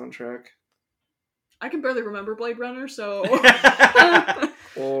without the soundtrack. I can barely remember Blade Runner, so...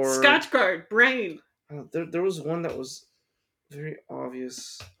 Or Scotch Guard, Brain. There was one that was very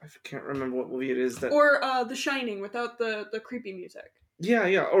obvious. I can't remember what movie it is. Or The Shining without the creepy music. Yeah,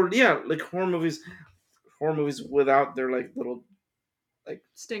 like horror movies without their like little like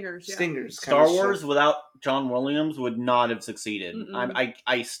stingers. Yeah. Stingers. Star Wars without John Williams would not have succeeded.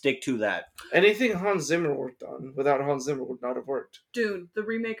 I stick to that. Anything Hans Zimmer worked on without Hans Zimmer would not have worked. Dune, the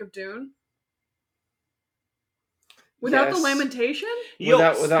remake of Dune. Without the lamentation?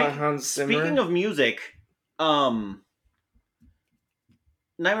 Without Hans Zimmer. Speaking of music,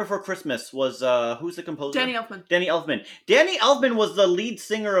 Night Before Christmas was who's the composer? Danny Elfman. Danny Elfman. Danny Elfman was the lead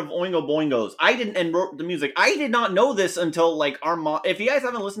singer of Oingo Boingos. And wrote the music. I did not know this until like Armand. If you guys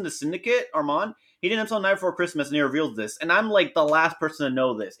haven't listened to Syndicate, Armand, he did until Night Before Christmas, and he revealed this. And I'm like the last person to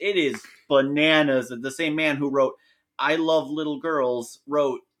know this. It is bananas that the same man who wrote "I Love Little Girls"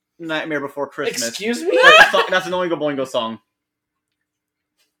 wrote "Nightmare Before Christmas." Excuse me? That's an Oingo Boingo song.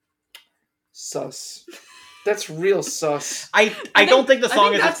 Sus. That's real sus. I don't think the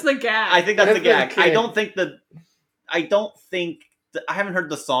song is. That's the gag. I think that's the gag. Okay. I don't think. I haven't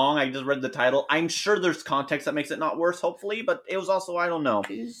heard the song. I just read the title. I'm sure there's context that makes it not worse. Hopefully, but it was also I don't know.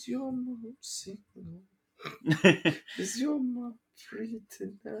 Is your mom single? Is your mom free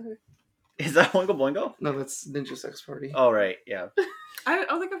tonight? Is that Oingo Boingo? No, that's Ninja Sex Party. Oh right, yeah. I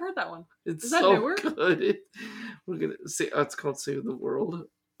don't think I've heard that one. It's Is that so newer? good. We're gonna say it's called Save the World.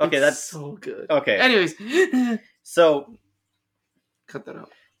 Okay, It's that's so good. okay. Anyways, So cut that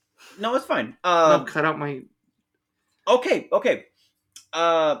out. no, it's fine. No, cut out my. Okay.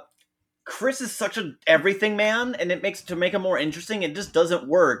 Chris is such an everything man, and it makes to make him more interesting. It just doesn't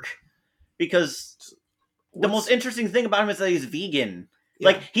work because the most interesting thing about him is that he's vegan. Yeah.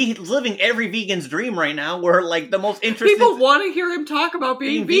 Like he's living every vegan's dream right now. Where like the most interesting People want to hear him talk about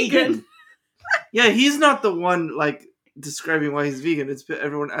being vegan. Yeah, he's not the one like describing why he's vegan. It's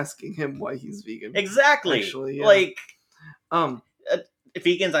everyone asking him why he's vegan. Exactly. Actually, yeah. Like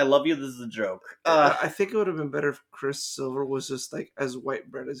vegans, I love you. This is a joke. I think it would have been better if Chris Silver was just like as white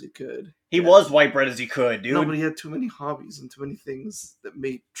bread as he could. He was white bread as he could, dude. No, but he had too many hobbies and too many things that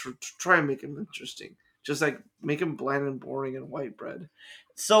made try and make him interesting. Just like make him bland and boring and white bread.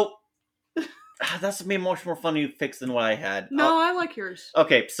 So that's a much more funny fix than what I had. No, I like yours.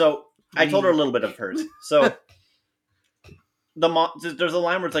 Okay, so I told her a little bit of hers. So there's a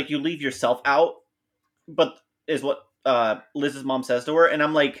line where it's like you leave yourself out, but is what Liz's mom says to her, and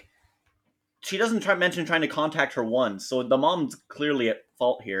I'm like, she doesn't mention trying to contact her once, so the mom's clearly at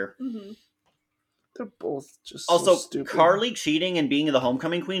fault here. Mm-hmm. They're both just Also, so stupid. Carly cheating and being the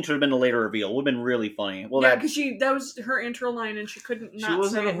homecoming queen should have been a later reveal. Would have been really funny. Well, Yeah, because that was her intro line, and she couldn't. She Not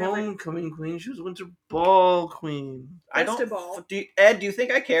wasn't say a it never- homecoming queen. She was winter ball queen. I don't. Festival. Ed, do you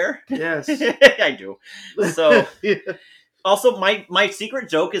think I care? Yes. I do. So. Yeah. Also, my secret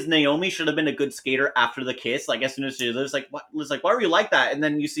joke is Naomi should have been a good skater after the kiss. Like, as soon as she was like, what? Liz, like, why were you like that? And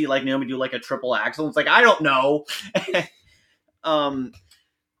then you see, like, Naomi do, like, a triple axel. It's like, I don't know.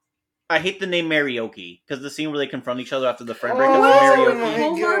 I hate the name Marioki, because the scene where they confront each other after the friend breakup Oh, What is is it with my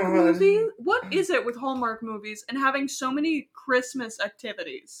Hallmark God. movies? What is it with Hallmark movies and having so many Christmas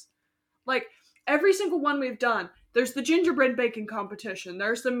activities? Like, every single one we've done, there's the gingerbread baking competition,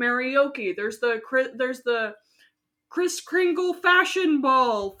 there's the Marioki, there's the Kris Kringle fashion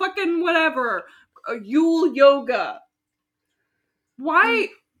ball, fucking whatever, Yule yoga. Why,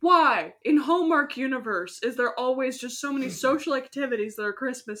 in Hallmark universe, is there always just so many social activities that are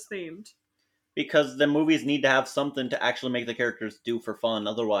Christmas themed? Because the movies need to have something to actually make the characters do for fun.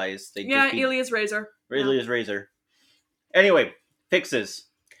 Otherwise, they just be Elias Razor. Elias Razor. Anyway, fixes.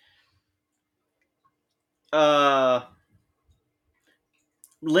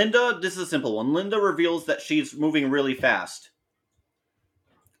 Linda, this is a simple one. Linda reveals that she's moving really fast.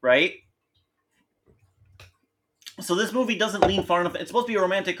 Right? So this movie doesn't lean far enough. It's supposed to be a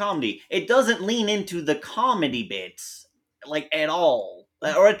romantic comedy. It doesn't lean into the comedy bits, like, at all.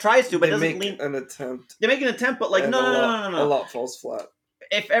 Or it tries to, but it doesn't lean... an attempt. They make an attempt, but, like, and no. A lot falls flat.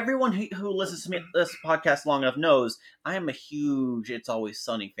 If everyone who listens to me this podcast long enough knows, I am a huge It's Always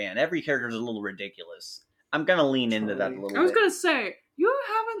Sunny fan. Every character is a little ridiculous. I'm gonna lean into that a little bit. I was gonna say, you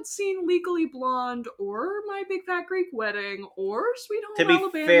haven't seen Legally Blonde, or My Big Fat Greek Wedding, or Sweet Home To be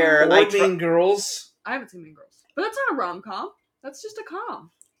Alabama. fair, Or Mean Girls. I haven't seen Mean Girls. But that's not a rom-com. That's just a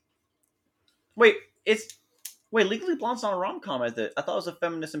com. Wait, Legally Blonde's not a rom-com, is it? I thought it was a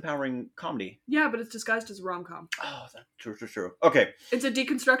feminist empowering comedy. Yeah, but it's disguised as a rom-com. Oh, that's true. Okay. It's a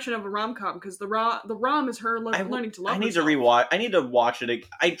deconstruction of a rom-com, because the rom is her learning to love I need herself. to rewatch. I need to watch it.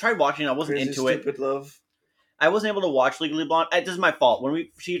 I tried watching it. I wasn't Crazy into it. Stupid Love. I wasn't able to watch Legally Blonde. This is my fault. When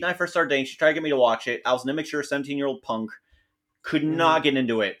she and I first started dating, she tried to get me to watch it. I was an immature 17-year-old punk. Could not get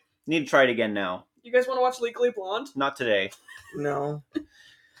into it. Need to try it again now. You guys want to watch Legally Blonde? Not today. No.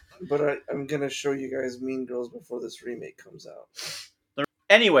 But I'm going to show you guys Mean Girls before this remake comes out.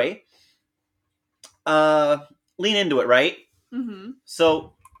 Anyway, lean into it, right? Mm-hmm.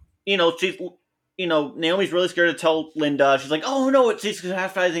 So, Naomi's really scared to tell Linda. She's like, oh no, she's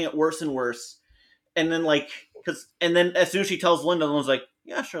catastrophizing it worse and worse. And then as soon as she tells Linda, Linda's like,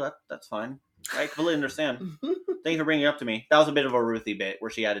 yeah, sure, that's fine. I completely understand. Thank you for bringing it up to me. That was a bit of a Ruthie bit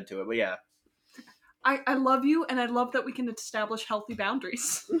where she added to it, but yeah. I love you, and I love that we can establish healthy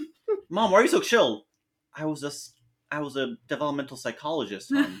boundaries. Mom, why are you so chill? I was a developmental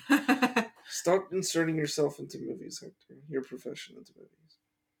psychologist, hon. Stop inserting yourself into movies, Hector. Your profession into movies.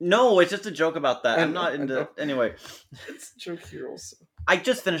 No, it's just a joke about that. I'm not I into... know. Anyway. It's a joke here also. I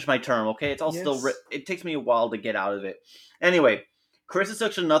just finished my term, okay? It's all still... It takes me a while to get out of it. Anyway, Chris is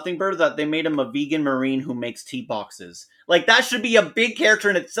such a nothing bird that they made him a vegan marine who makes tea boxes. Like, that should be a big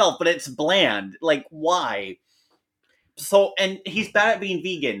character in itself, but it's bland. Like, why? So, and he's bad at being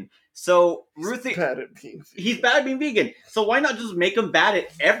vegan. So, Ruthie... He's bad at being vegan. He's bad at being vegan. So why not just make him bad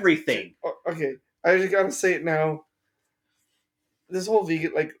at everything? Okay, I just gotta say it now. This whole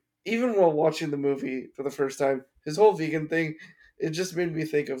vegan, like, even while watching the movie for the first time, his whole vegan thing, it just made me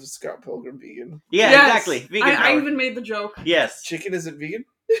think of Scott Pilgrim vegan. Yeah, yes, exactly. Vegan I even made the joke. Yes. Chicken isn't vegan?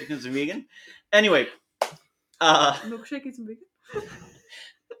 Chicken isn't vegan? Anyway. Milkshake isn't vegan?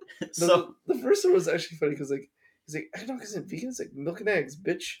 So the first one was actually funny because, like, he's like, I don't know, isn't vegan? It's like milk and eggs,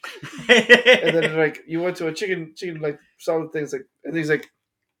 bitch. And then, like, you went to a chicken, like, solid things, like, and he's like,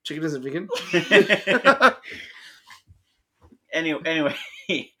 chicken isn't vegan? Anyway,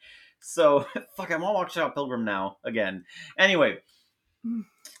 so fuck, I want to watch Scott Pilgrim now again. Anyway,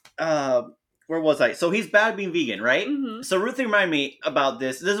 where was I? So he's bad at being vegan, right? Mm-hmm. So Ruthie reminded me about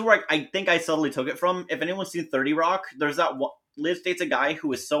this. This is where I think I subtly took it from. If anyone's seen 30 Rock, there's that one, Liz dates a guy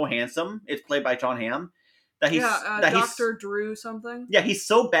who is so handsome. It's played by Jon Hamm. That he's Dr. Drew something. Yeah, he's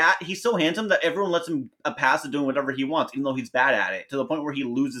so bad. He's so handsome that everyone lets him a pass at doing whatever he wants, even though he's bad at it. To the point where he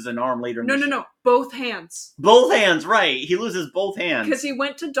loses an arm later. No. Both hands. Both hands, right? He loses both hands because he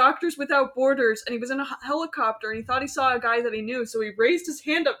went to Doctors Without Borders and he was in a helicopter and he thought he saw a guy that he knew, so he raised his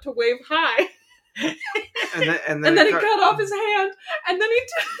hand up to wave hi. and then he cut off his hand, and then he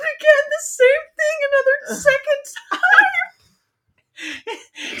did again the same thing another second time.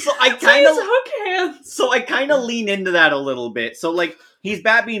 So I kind of lean into that a little bit. So, like, he's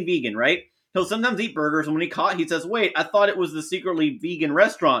bad being vegan, right? He'll sometimes eat burgers, and when he caught, he says, "Wait, I thought it was the secretly vegan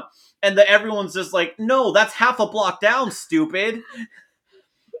restaurant," and everyone's just like, "No, that's half a block down, stupid."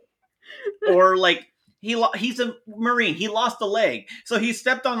 Or like, he's a Marine. He lost a leg, so he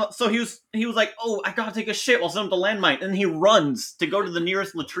stepped on. So he was like, "Oh, I gotta take a shit while someone the landmine," and he runs to go to the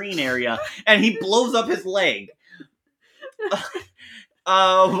nearest latrine area, and he blows up his leg.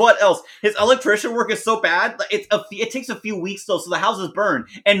 What else? His electrician work is so bad. It takes a few weeks though, so the house is burned,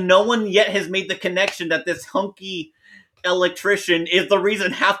 and no one yet has made the connection that this hunky electrician is the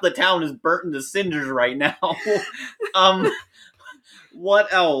reason half the town is burnt into cinders right now.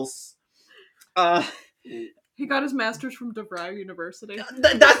 What else? He got his master's from DeVry University.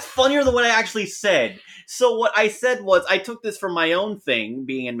 That's funnier than what I actually said. So what I said was, I took this from my own thing,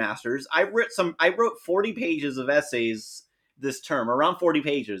 being in masters. I wrote 40 pages of essays this term, around 40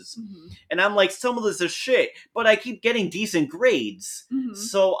 pages. Mm-hmm. And I'm like, some of this is shit, but I keep getting decent grades. Mm-hmm.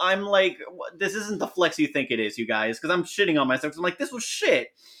 So I'm like, this isn't the flex you think it is, you guys, because I'm shitting on myself. I'm like, this was shit.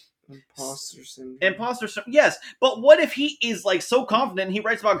 Imposter syndrome. Yes, but what if he is like so confident he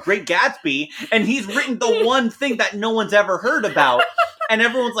writes about Great Gatsby and he's written the one thing that no one's ever heard about, and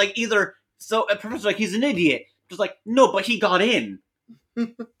everyone's like, either so a professor's like, he's an idiot, just like, no, but he got in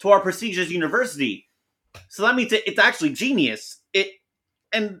to our prestigious university, so that means it's actually genius.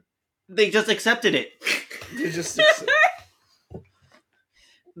 And they just accepted it.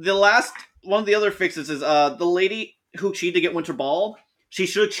 The last one of the other fixes is the lady who cheated to get Winter Ball. She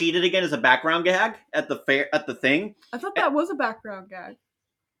should have cheated again as a background gag at the thing. I thought that was a background gag.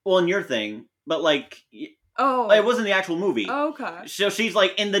 Well, in your thing, but like, it wasn't the actual movie. Oh, okay. So she's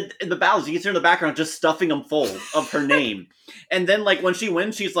like in the battles, you can see her in the background just stuffing them full of her name, and then like when she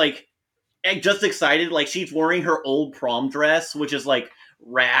wins, she's like just excited, like she's wearing her old prom dress, which is like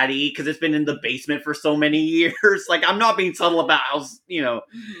ratty because it's been in the basement for so many years. Like, I'm not being subtle about how,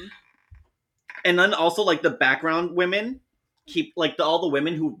 Mm-hmm. And then also like the background women keep like all the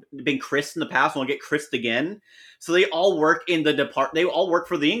women who've been Chris in the past want to get Chris again, so they all work in the they all work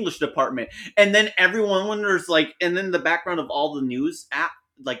for the English department, and then everyone wonders like, and then the background of all the news app,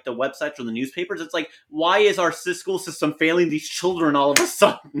 like the websites or the newspapers, it's like, why is our school system failing these children all of a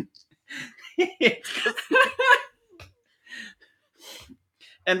sudden?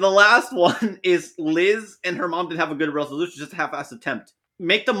 And the last one is Liz and her mom didn't have a good resolution, just a half-assed attempt.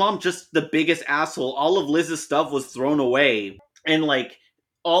 Make the mom just the biggest asshole. All of Liz's stuff was thrown away, and like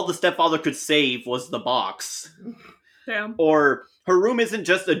all the stepfather could save was the box. Damn. Or her room isn't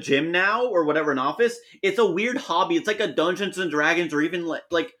just a gym now or whatever, an office. It's a weird hobby. It's like a Dungeons and Dragons, or even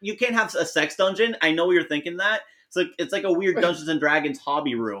like you can't have a sex dungeon. I know you're thinking that. It's like a weird Dungeons and Dragons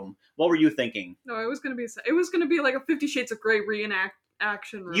hobby room. What were you thinking? No, it was gonna be like a 50 Shades of Grey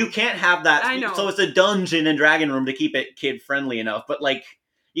action room. You can't have that. I know. So it's a dungeon and dragon room to keep it kid friendly enough. But like,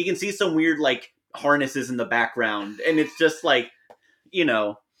 you can see some weird like harnesses in the background, and it's just like, you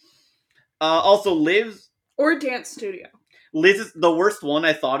know. Also, or dance studio. Liz is the worst one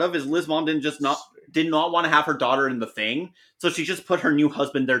I thought of. Is Liz's mom did not want to have her daughter in the thing, so she just put her new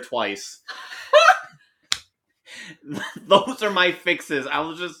husband there twice. Those are my fixes.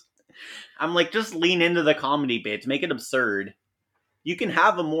 I'm like, just lean into the comedy bits, make it absurd. You can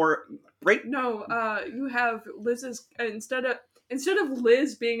have a more No, you have Liz's instead of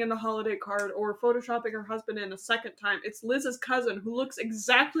Liz being in the holiday card or photoshopping her husband in a second time, it's Liz's cousin who looks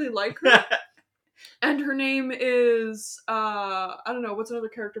exactly like her. And her name is I don't know, what's another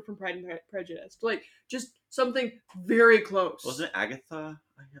character from Pride and Prejudice? Like, just something very close. Wasn't it Agatha?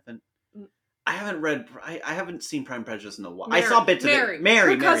 I haven't seen Pride and Prejudice in a while. Mary, I saw bits of it.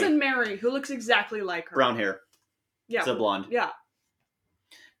 Her cousin Mary, who looks exactly like her. Brown hair. Yeah. It's a blonde. Yeah.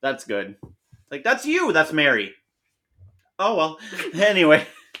 That's good. Like, that's you. That's Mary. Oh, well. Anyway.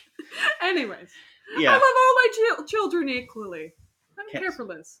 Anyways. Yeah. I love all my children equally. I don't care for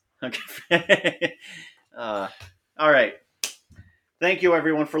Liz. Okay. All right. Thank you,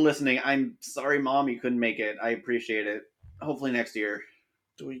 everyone, for listening. I'm sorry, Mom, you couldn't make it. I appreciate it. Hopefully next year.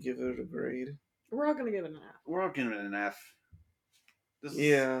 Do we give it a grade? We're all gonna give it an F. We're all giving it an F.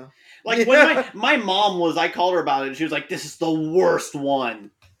 Yeah. Like, when my mom was, I called her about it, and she was like, this is the worst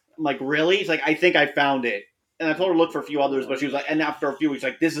one. I'm like, really? She's like, I think I found it. And I told her to look for a few others, but she was like, and after a few weeks,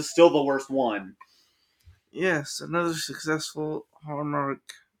 like, this is still the worst one. Yes, another successful Hallmark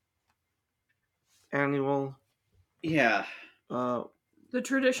annual. Yeah. The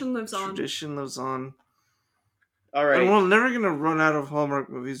tradition lives on. Tradition lives on. All right. And we're never going to run out of Hallmark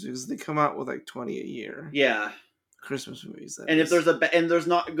movies because they come out with like 20 a year. Yeah. Christmas movies. And if there's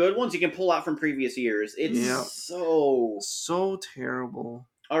not good ones, you can pull out from previous years. It's so terrible.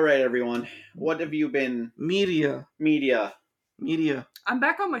 All right, everyone. What have you been? Media. I'm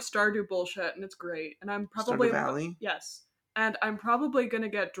back on my Stardew bullshit, and it's great. And I'm probably Stardew Valley? Yes. And I'm probably gonna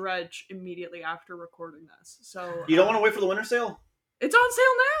get Dredge immediately after recording this. So you don't want to wait for the winter sale? It's on sale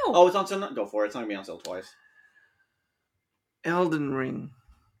now. Oh, it's on sale now. Go for it. It's not gonna be on sale twice. Elden Ring.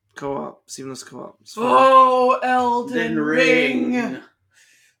 Co-op. Seamless co-op. Oh, Elden Ring.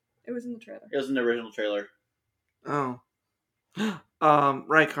 It was in the trailer. It was in the original trailer. Oh.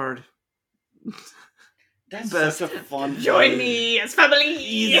 Rykard. That's such a fun Join me as family.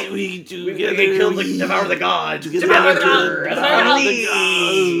 We can kill the devour the gods. Devour the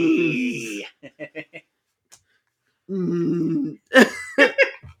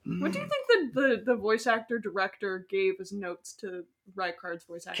What do you think the voice actor director gave as notes to Rykard's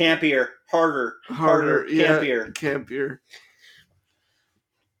voice actor? Campier. Harder. Campier. Campier.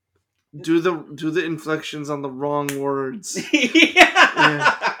 Do the inflections on the wrong words.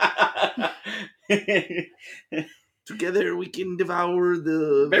 Yeah. Together we can devour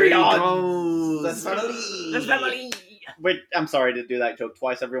the very gods. That's family. Wait, I'm sorry to do that joke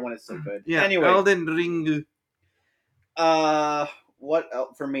twice. Everyone is so good. Yeah. Anyway, Elden Ring. What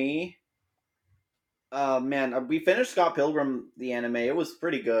else for me? Man, we finished Scott Pilgrim the anime. It was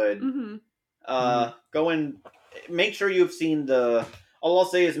pretty good. Mm-hmm. Go and make sure you've seen the. All I'll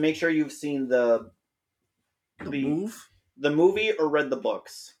say is make sure you've seen the movie or read the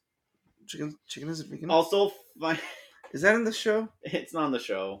books. Chicken is vegan. Also, is that in the show? It's not on the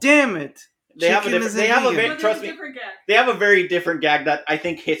show. Damn it! They have a very different gag that I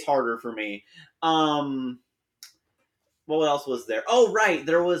think hits harder for me. What else was there? Oh, right.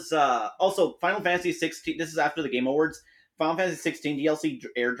 There was also Final Fantasy 16. This is after the Game Awards. Final Fantasy 16 DLC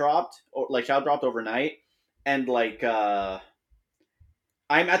airdropped, or like shadow dropped overnight, and like I'm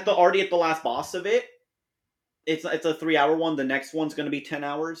already at the last boss of it. It's a 3-hour one. The next one's going to be 10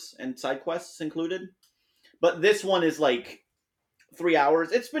 hours and side quests included. But this one is like 3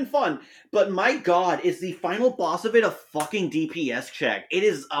 hours. It's been fun. But my god, is the final boss of it a fucking DPS check? It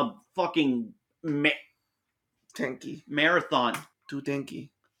is a fucking tanky marathon. Too tanky.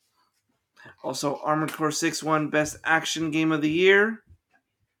 Also, Armored Core 6 won Best Action Game of the Year.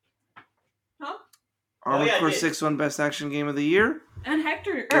 Huh? Armored Core 6 won Best Action Game of the Year. And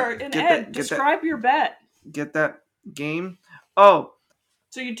Hector, Ed, describe your bet. Get that game. Oh.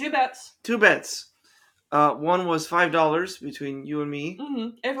 So you 2 bets. 2 bets. One was $5 between you and me. Mm-hmm.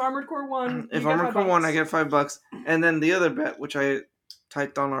 If Armored Core won, if Armored Core won, I get $5. And then the other bet, which I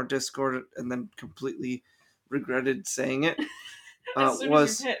typed on our Discord and then completely regretted saying it, as soon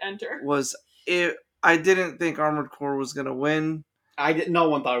as you hit enter. I didn't think Armored Core was gonna win. No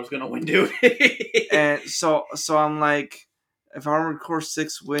one thought it was gonna win, dude. And so I'm like, if Armored Core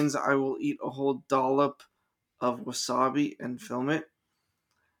 6 wins, I will eat a whole dollop of wasabi and film it.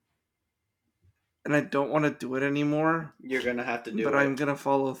 and I don't want to do it anymore. You're gonna have to do but it. I'm gonna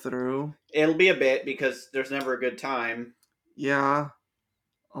follow through. It'll be a bit because there's never a good time. Yeah,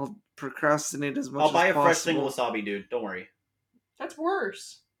 I'll procrastinate as much as I'll buy a possible. fresh single wasabi, dude. Don't worry. That's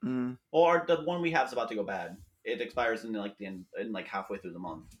worse. Or the one we have is about to go bad. It expires in like the end, in like halfway through the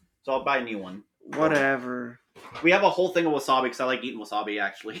month. So I'll buy a new one. Whatever. We have a whole thing of wasabi because I like eating wasabi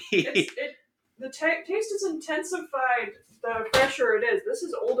actually. The taste is intensified the fresher it is. This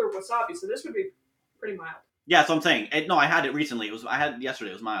is older wasabi, so this would be pretty mild. Yeah, so I'm saying. No, I had it recently. I had it yesterday.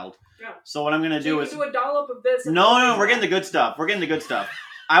 It was mild. Yeah. So what I'm gonna do is do a dollop of this. No, we're getting the good stuff. We're getting the good stuff.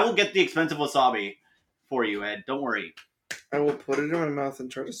 I will get the expensive wasabi for you, Ed. Don't worry. I will put it in my mouth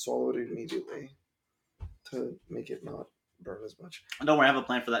and try to swallow it immediately to make it not burn as much. Don't worry, I have a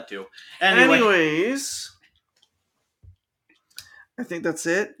plan for that too. Anyways, I think that's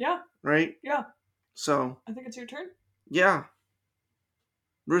it. Yeah. Right? Yeah. So. I think it's your turn. Yeah.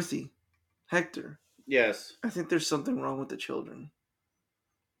 Ruthie. Hector. Yes. I think there's something wrong with the children.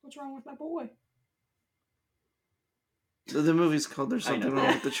 What's wrong with my boy? The movie's called There's Something Wrong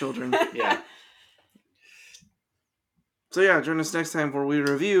with the Children. Yeah. So yeah, join us next time where we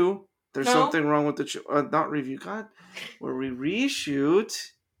review There's Something Wrong with the not review, God. Where we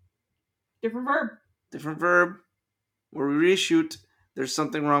reshoot. Different verb. Where we reshoot There's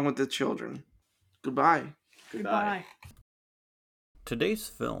Something Wrong with the Children. Goodbye. Goodbye. Today's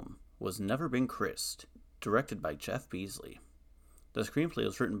film was Never Been Kissed, directed by Jeff Beasley. The screenplay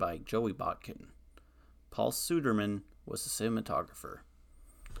was written by Joey Botkin. Paul Suderman was the cinematographer.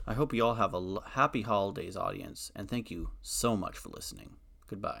 I hope you all have a happy holidays, audience, and thank you so much for listening.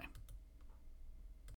 Goodbye.